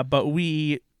 but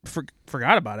we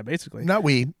forgot about it, basically. Not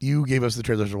we. You gave us the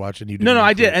trailers to watch, and you didn't. No, I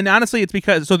include did. it. And honestly, it's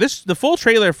because the full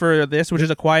trailer for this, which is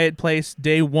A Quiet Place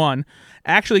Day 1,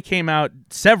 actually came out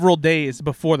several days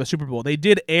before the Super Bowl. They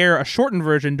did air a shortened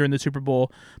version during the Super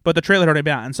Bowl, but the trailer had already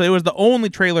been out. And so it was the only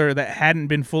trailer that hadn't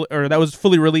been that was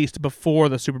fully released before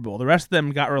the Super Bowl. The rest of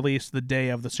them got released the day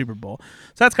of the Super Bowl.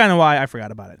 So that's kind of why I forgot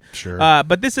about it. Sure.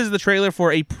 But this is the trailer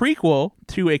for a prequel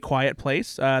to A Quiet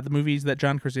Place, the movies that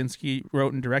John Krasinski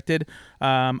wrote and directed,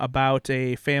 about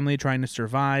a family trying to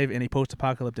survive in a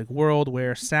post-apocalyptic world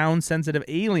where sound-sensitive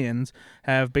aliens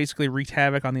have basically wreaked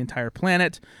havoc on the entire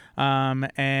planet,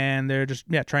 and they're just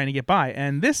trying to get by.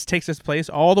 And this takes us place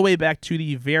all the way back to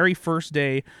the very first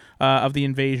day of the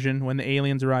invasion when the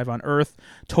aliens arrive on Earth.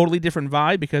 Totally different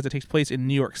vibe because it takes place in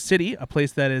New York City, a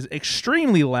place that is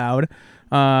extremely loud,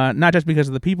 not just because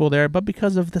of the people there, but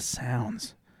because of the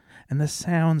sounds. And the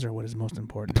sounds are what is most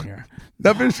important here.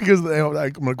 Not just because I'm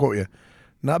going to quote you.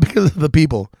 Not because of the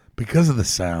people, because of the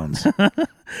sounds.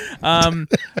 Lupita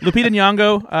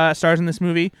Nyong'o stars in this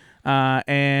movie,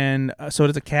 and so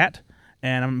does a cat.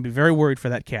 And I'm going to be very worried for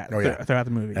that cat throughout the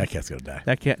movie. That cat's going to die.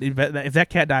 That cat, if that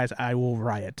cat dies, I will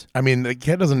riot. I mean, the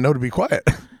cat doesn't know to be quiet.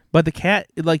 But the cat,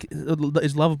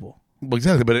 is lovable. Well,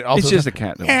 exactly, but it also It's just a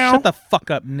cat, though. meow, Shut the fuck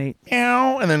up, Nate.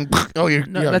 meow, and then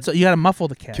No, that's you got to muffle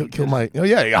the cat. kill my. Oh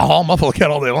yeah, I'll muffle a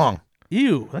cat all day long.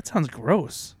 Ew, that sounds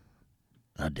gross.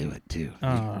 I'll do it too.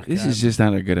 Oh, This God. is just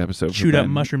not a good episode. for chewed up Ben.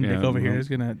 mushroom dick Yeah, over here well, is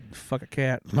gonna fuck a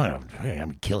cat. No, I'm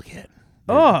gonna kill a cat.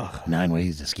 Oh, 9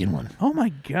 ways to skin one. oh my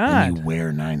And God, you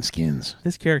wear 9 skins.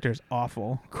 this character is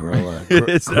awful. Cruella,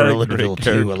 It's not a Cruella great Deville 2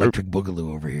 character. Electric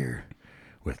Boogaloo over here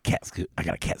with cat suit. I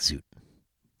got a cat suit.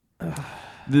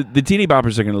 The teeny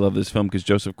boppers are going to love this film because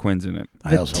Joseph Quinn's in it.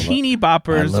 I The also teeny I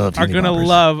boppers love are teeny gonna boppers.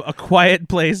 love A Quiet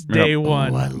Place Day Yep.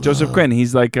 One. I love Joseph Quinn,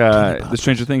 he's like the boppers.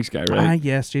 Stranger Things guy, right?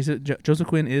 Yes, Joseph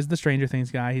Quinn is the Stranger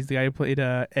Things guy. He's the guy who played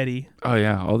Eddie Oh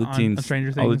yeah, all the on teens, Stranger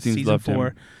all the Things teens season loved 4.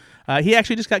 him. He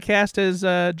actually just got cast as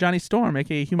Johnny Storm,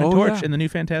 aka Human Oh, Torch, yeah. in the new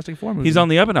Fantastic Four movie. He's on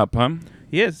the up and up, huh?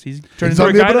 He is. He's turned He's into on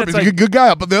a the guy up and up. that's He's like a good guy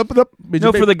up on the up and up.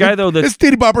 No, for the guy though that's It's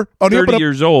teeny bopper on the up 30 and up.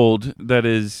 years old that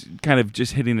is kind of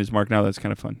just hitting his mark now. That's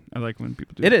kind of fun. I like when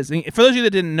people do It that. is. For those of you that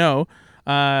didn't know,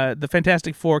 the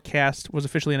Fantastic Four cast was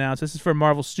officially announced. This is for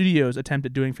Marvel Studios' attempt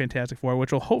at doing Fantastic Four,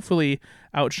 which will hopefully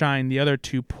outshine the other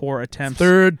two poor attempts.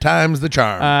 Third time's the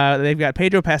charm. They've got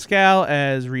Pedro Pascal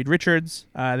as Reed Richards.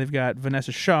 They've got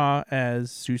Vanessa Shaw as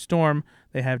Sue Storm.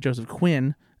 They have Joseph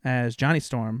Quinn as Johnny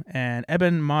Storm, and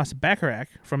Eben Moss Bacharach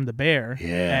from The Bear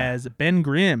Yeah. as Ben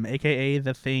Grimm, a.k.a.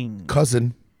 The Thing.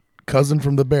 Cousin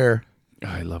from the Bear.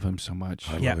 I love him so much.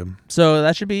 I Yeah. love him. So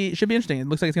that should be interesting. It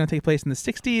looks like it's going to take place in the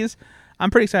 60s. I'm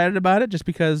pretty excited about it just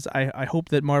because I hope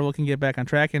that Marvel can get back on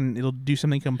track and it'll do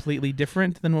something completely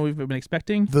different than what we've been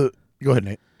expecting. Go ahead,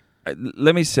 Nate.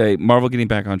 Let me say, Marvel getting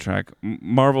back on track.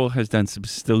 Marvel has done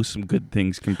still some good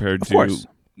things compared Of to. course.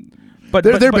 But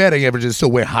Their batting average is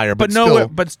still way higher, but nowhere, still.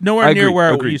 but nowhere I near agree,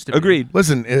 where agreed, it used to be. Agreed.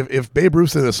 Listen, if Babe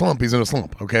Ruth's in a slump, he's in a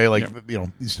slump. Okay, like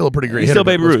he's still a pretty great He's hitter. still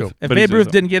Babe but let's Ruth. go. If But Babe he's Ruth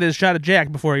also- didn't get his shot at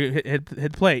Jack before he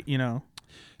hit plate,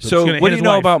 So, gonna what hit do you his know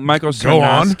wife. about Michael Go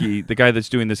on. Sarnowski, the guy that's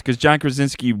doing this? Because John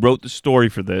Krasinski wrote the story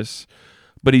for this,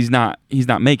 but he's not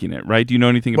making it, right? Do you know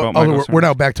anything Well, about Michael we're Sarnowski?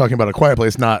 now back talking about A Quiet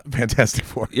Place, not Fantastic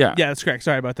Four. Yeah. yeah, that's correct.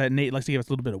 Sorry about that. Nate likes to give us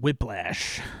a little bit of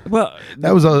whiplash. Well,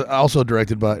 That was also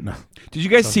directed by. No, did you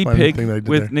guys That's see fine Pig thing that I did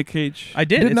with there. Nick Cage? I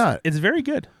did. Did It's, not. It's very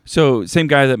good. So, same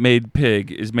guy that made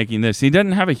Pig is making this. He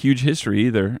doesn't have a huge history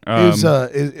either.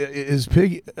 Is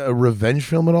Pig a revenge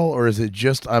film at all, or is it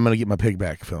just I'm going to get my pig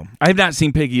back film? I have not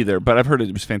seen Pig either, but I've heard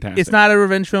it was fantastic. It's not a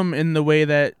revenge film in the way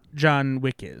that John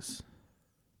Wick is.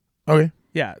 Okay.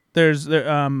 Yeah, there's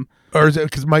Or is it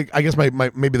because I guess my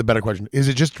maybe the better question is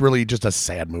it just really just a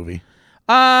sad movie?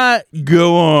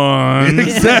 Go on.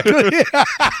 Exactly.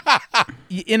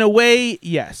 in a way,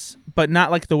 yes, but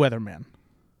not like The Weatherman.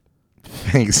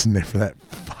 Thanks, Nick, for that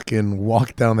fucking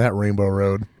walk down that rainbow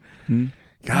road. Hmm?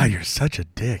 God, you're such a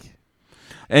dick.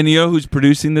 And you know who's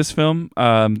producing this film?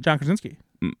 John Krasinski.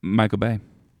 Michael Bay.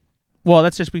 Well,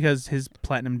 that's just because his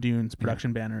Platinum Dunes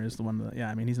production banner is the one that. Yeah,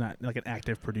 I mean, he's not like an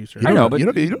active producer. You I know, don't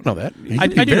but- you don't know that. He I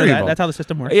could be do know very that. involved. That's how the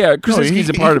system works. Yeah, No, Krasinski's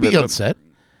a he part could of it. be on but set.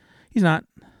 He's not.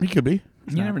 He could be.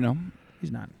 He's You not. never know.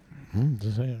 He's not.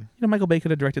 Just saying. You know, Michael Bay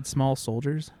could have directed Small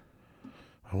Soldiers.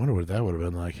 I wonder what that would have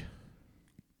been like.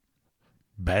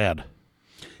 Bad.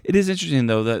 It is interesting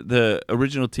though that the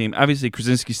original team, obviously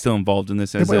Krasinski's still involved in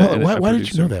this as Wait, a why did you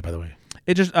producer. know that, by the way?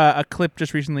 It just a clip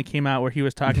just recently came out where he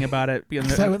was talking about it.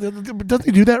 Doesn't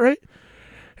he do that right?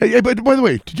 Hey, but by the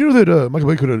way, did you know that Michael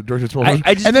Bay could have directed Small Soldiers?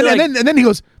 I just and then feel like- and then he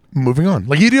goes, moving on.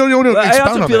 Like you don't Well, I expound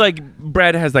also on feel that. like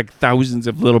Brad has like thousands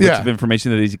of little bits Yeah. of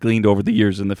information that he's gleaned over the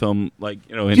years in the film, like Do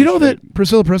you know industry. that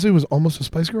Priscilla Presley was almost a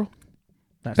Spice Girl?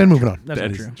 That's And not moving true. on. That's That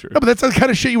not is true. true. No, but that's the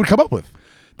kind of shit you would come up with.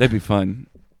 That'd be fun.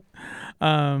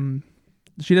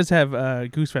 She does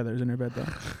have goose feathers in her bed though.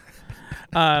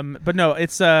 But no,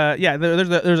 it's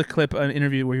there's a clip, an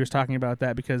interview where he was talking about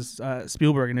that because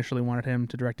Spielberg initially wanted him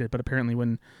to direct it, but apparently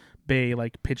when Bay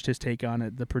like pitched his take on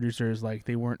it, the producers like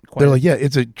they weren't quite. They're like, yeah,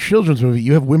 it's a children's movie.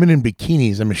 You have women in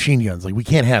bikinis and machine guns. Like, we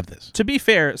can't have this. To be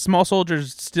fair, Small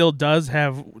Soldiers still does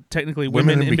have technically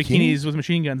women Women in in bikinis with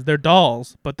machine guns. They're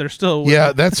dolls, but they're still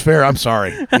Yeah, that's fair. I'm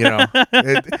sorry. You know,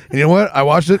 and you know what? I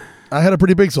watched it. I had a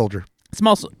pretty big soldier.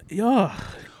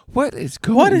 What is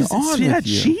going What is on this? Yeah, with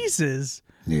you? Jesus.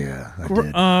 Yeah, I Gr-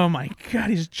 did. Oh my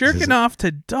God, he's jerking off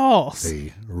to dolls.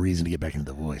 A reason to get back into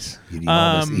the voice. You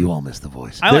all miss the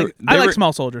voice. I They like were- they like were-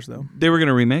 Small Soldiers though. They were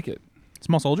gonna remake it.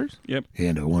 Small Soldiers? Yep.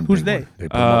 and one Who's big they? one. They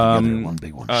put them all together. One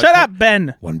big one. Shut up,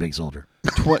 Ben. One big soldier.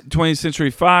 20th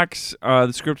Century Fox.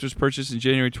 The script was purchased in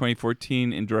January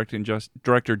 2014, and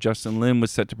director Justin Lin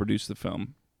was set to produce the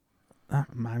film. I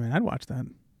mean, I'd watch that.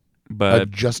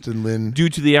 But Justin Lin. due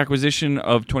to the acquisition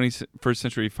of 21st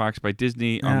Century Fox by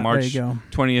Disney Yeah, on there March you go.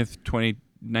 20th,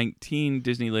 2019,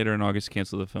 Disney later in August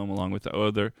canceled the film along with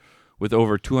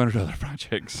over 200 other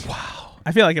projects. Wow.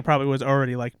 I feel like it probably was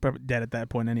already like dead at that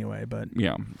point anyway. But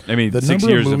Yeah, I mean, The 6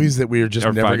 number years of movies that we are just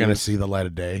or never 5 going to years. see the light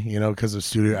of day, you know, because of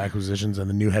studio acquisitions and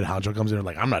the new head honcho comes in and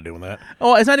like, I'm not doing that.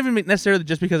 oh, it's not even necessarily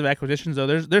just because of acquisitions though.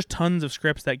 There's tons of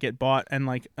scripts that get bought and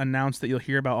like announced that you'll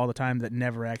hear about all the time that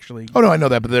never actually. Oh, no, I know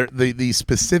that. But the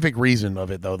specific reason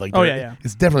of it, though, like, Oh, yeah.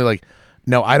 it's definitely like,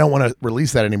 no, I don't want to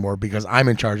release that anymore because I'm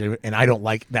in charge of it and I don't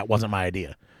like that wasn't my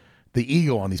idea. The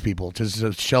ego on these people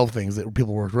to shelve things that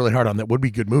people worked really hard on that would be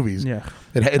good movies. Yeah.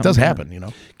 It does happen, you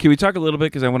know. Can we talk a little bit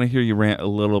because I want to hear you rant a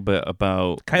little bit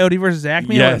about Coyote versus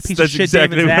Acme. Yes, what a piece of that's shit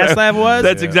exactly David where- Zaslav was.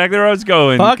 That's exactly where I was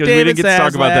going Fuck because we David didn't get to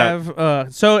talk about that.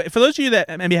 Zaslav. So for those of you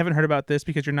that maybe haven't heard about this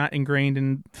because you're not ingrained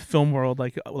in film world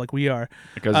like we are,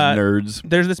 Because nerds.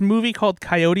 there's this movie called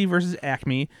Coyote versus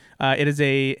Acme. It is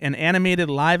an animated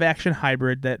live action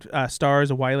hybrid that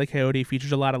stars a Wile E. Coyote,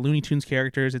 features a lot of Looney Tunes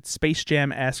characters. It's Space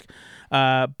Jam esque,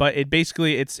 but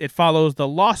it follows the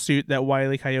lawsuit that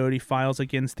Wile E. Coyote files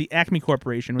against the Acme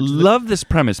Corporation, which is Love this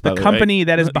premise, by the the company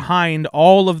that is behind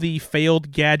all of the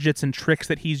failed gadgets and tricks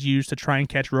that he's used to try and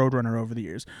catch Roadrunner over the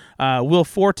years. Will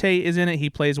Forte is in it. He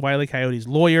plays Wile E. Coyote's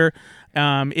lawyer.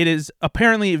 It is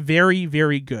apparently very,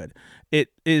 very good. it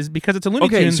is because it's a Looney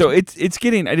Okay, Tunes. so it's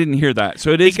getting. I didn't hear that.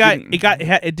 So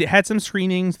it had some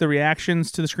screenings. The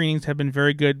reactions to the screenings have been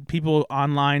very good. People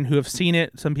online who have seen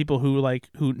it, some people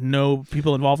who know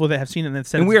people involved with it have seen it and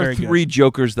said And it's we are very three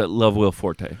jokers that love Will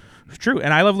Forte. True,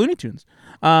 and I love Looney Tunes.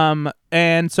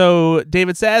 And so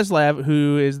David Zaslav,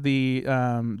 who is the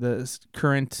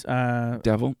current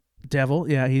Devil,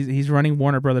 yeah, he's running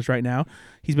Warner Brothers right now.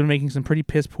 He's been making some pretty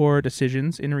piss poor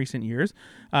decisions in recent years.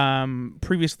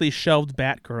 Previously shelved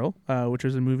Batgirl, which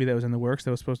was a movie that was in the works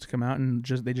that was supposed to come out, and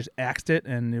they just axed it,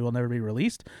 and it will never be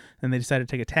released. And they decided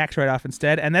to take a tax write-off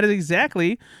instead, and that is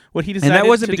exactly what he decided. And that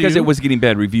wasn't to because do. it was getting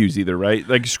bad reviews either, right?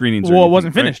 Like screenings. Well, or it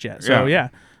wasn't anything, finished right? yet, so yeah.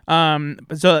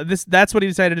 So that's what he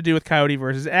decided to do with Coyote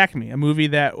versus Acme, a movie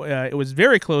that it was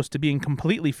very close to being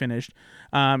completely finished.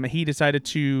 He decided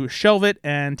to shelve it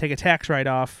and take a tax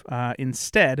write-off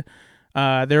instead.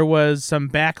 There was some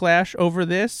backlash over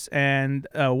this, and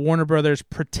Warner Brothers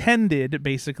pretended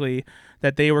basically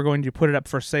that they were going to put it up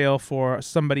for sale for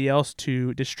somebody else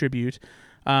to distribute.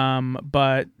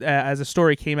 But as a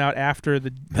story came out after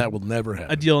that will never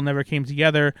happen. A deal never came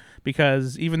together,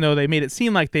 because even though they made it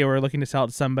seem like they were looking to sell it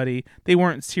to somebody, they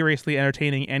weren't seriously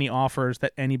entertaining any offers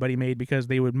that anybody made, because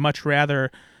they would much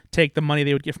rather take the money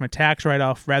they would get from a tax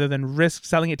write-off rather than risk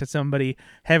selling it to somebody,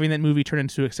 having that movie turn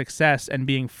into a success, and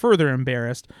being further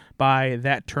embarrassed by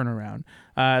that turnaround.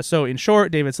 So in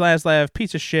short, David Zaslav,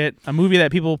 piece of shit, a movie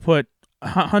that people put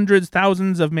hundreds,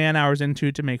 thousands of man hours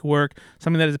into to make work,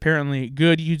 something that is apparently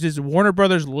good, uses Warner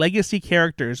Brothers legacy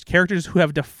characters who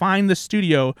have defined the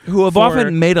studio, who have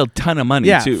often made a ton of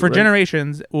money too, for right?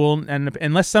 generations. And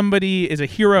unless somebody is a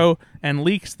hero and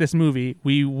leaks this movie,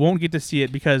 we won't get to see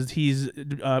it, because he's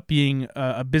being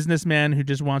a businessman who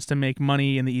just wants to make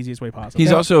money in the easiest way possible.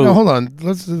 He's also hold on.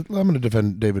 I'm going to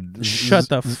defend David. Shut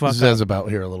the fuck Zaz up. about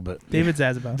here a little bit. David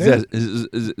Zaslav.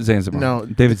 Zanzibar. No,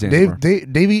 David Zanzibar.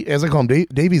 Davey, as I call him,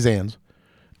 Davey Zans.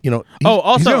 You know,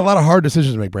 also he's got a lot of hard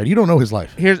decisions to make, Brad. You don't know his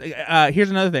life. Here's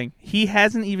another thing. He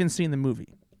hasn't even seen the movie.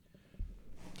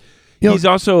 You know, he's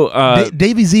also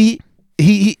Davey Z.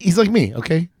 He's like me.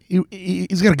 Okay,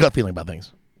 he's got a gut feeling about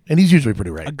things, and he's usually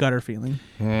pretty right. A gutter feeling.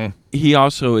 He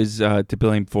also is to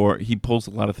blame for. He pulls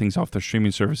a lot of things off the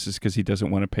streaming services because he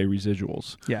doesn't want to pay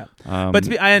residuals. Yeah, but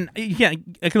I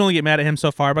can only get mad at him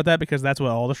so far about that, because that's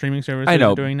what all the streaming services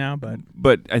are doing now.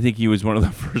 But I think he was one of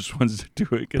the first ones to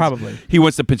do it. Probably he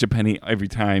wants to pinch a penny every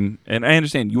time, and I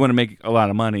understand you want to make a lot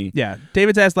of money. Yeah,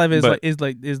 David Zaslav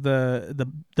is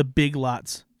the big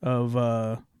lots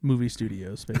of movie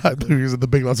studios. Basically. These are the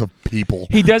big lots of people.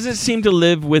 He doesn't seem to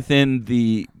live within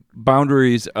the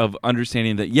boundaries of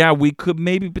understanding that we could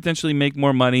maybe potentially make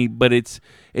more money, but it's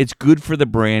good for the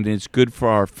brand and it's good for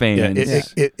our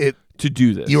fans to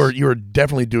do this. You are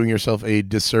definitely doing yourself a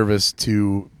disservice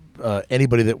to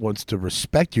anybody that wants to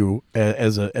respect you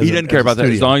as a. He doesn't care about that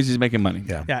as long as he's making money.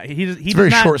 Yeah, It's a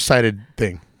very short-sighted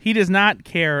thing. He does not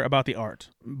care about the art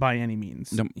by any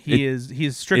means. No, he is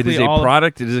strictly it is a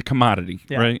product. It is a commodity,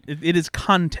 right? It is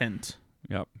content.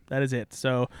 Yep, that is it.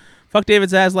 So. Fuck David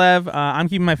Zaslav. I'm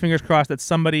keeping my fingers crossed that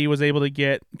somebody was able to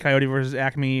get Coyote versus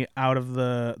Acme out of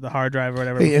the hard drive or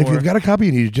whatever. Hey, and if you've got a copy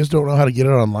and you just don't know how to get it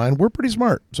online, we're pretty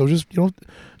smart. So just come to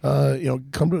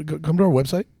our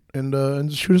website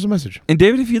and shoot us a message. And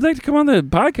David, if you'd like to come on the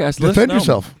podcast, defend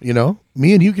yourself. You know,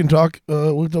 me and you can talk.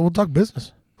 We'll talk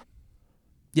business.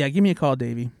 Yeah, give me a call,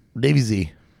 Davey. Davey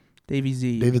Z.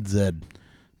 David Z.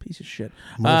 Piece of shit.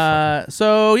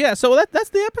 So that's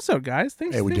the episode, guys.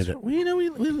 Thanks. Hey, we did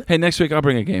it. Hey, next week I'll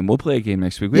bring a game. We'll play a game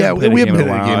next week. We haven't played a game in a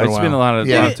while. It's been a lot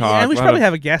of talk. And we should probably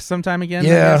have a guest sometime again.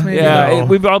 Yeah,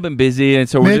 we've all been busy, and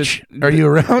so Mitch, we're just. Are you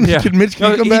around? Yeah. Can Mitch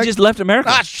come back? He just left America.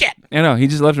 Ah, shit. I know. He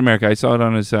just left America. I saw it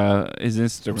on his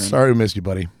Instagram. Sorry we missed you,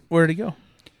 buddy. Where did he go?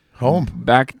 Home.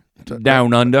 Back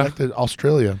down under. Back to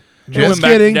Australia. Just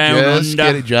kidding.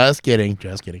 Just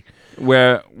kidding.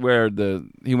 Where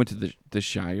he went to the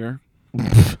Shire.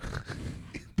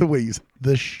 The way you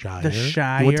the Shire. The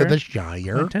Shire. You went to the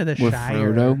Shire. With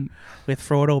Frodo. With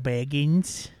Frodo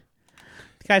Baggins.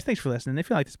 Guys, thanks for listening. If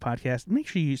you like this podcast, make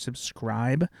sure you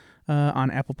subscribe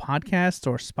on Apple Podcasts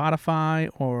or Spotify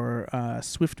or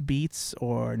Swift Beats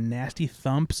or Nasty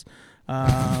Thumps.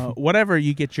 Whatever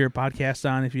you get your podcast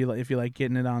on, if you like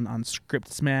getting it on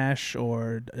Script Smash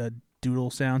or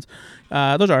Doodle Sounds,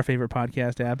 those are our favorite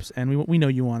podcast apps, and we know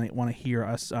you want to hear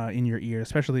us in your ear,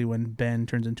 especially when Ben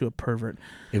turns into a pervert.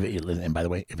 And by the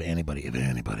way, if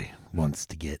anybody wants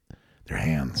to get their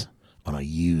hands on a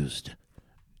used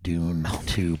Dune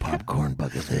 2 popcorn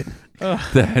bucket lid.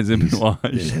 That hasn't been It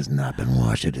washed. has not been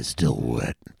washed. It is still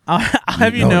wet. I'll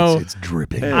have you know, it's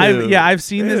dripping. I've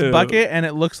seen this Ew. bucket and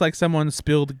it looks like someone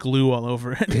spilled glue all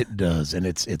over it. It does, and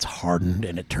it's hardened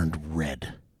and it turned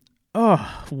red.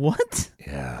 Oh, what?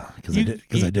 Yeah, because You-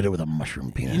 I did it with a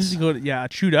mushroom You need penis. to go to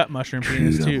chewed up mushroom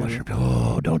penis Chewed up too. mushroom.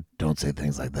 Oh, don't say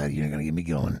things like that. You're gonna get me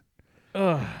going.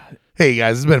 Ugh. Hey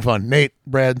guys, it's been fun. Nate,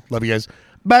 Brad, love you guys.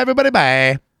 Bye everybody.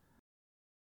 Bye.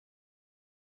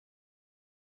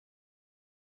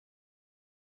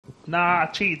 Nah,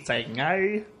 cheating,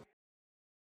 eh?